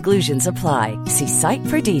 Exclusions apply. See site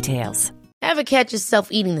for details. Ever catch yourself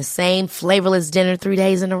eating the same flavorless dinner 3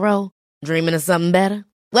 days in a row? Dreaming of something better?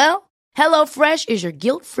 Well, HelloFresh is your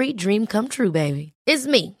guilt-free dream come true, baby. It's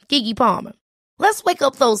me, Keke Palmer. Let's wake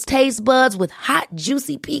up those taste buds with hot,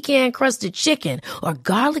 juicy pecan-crusted chicken or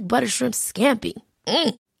garlic butter shrimp scampi.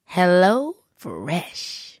 Hello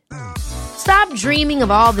Fresh. Stop dreaming of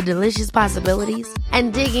all the delicious possibilities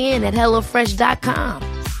and dig in at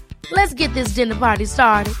HelloFresh.com. Let's get this dinner party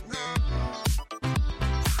started.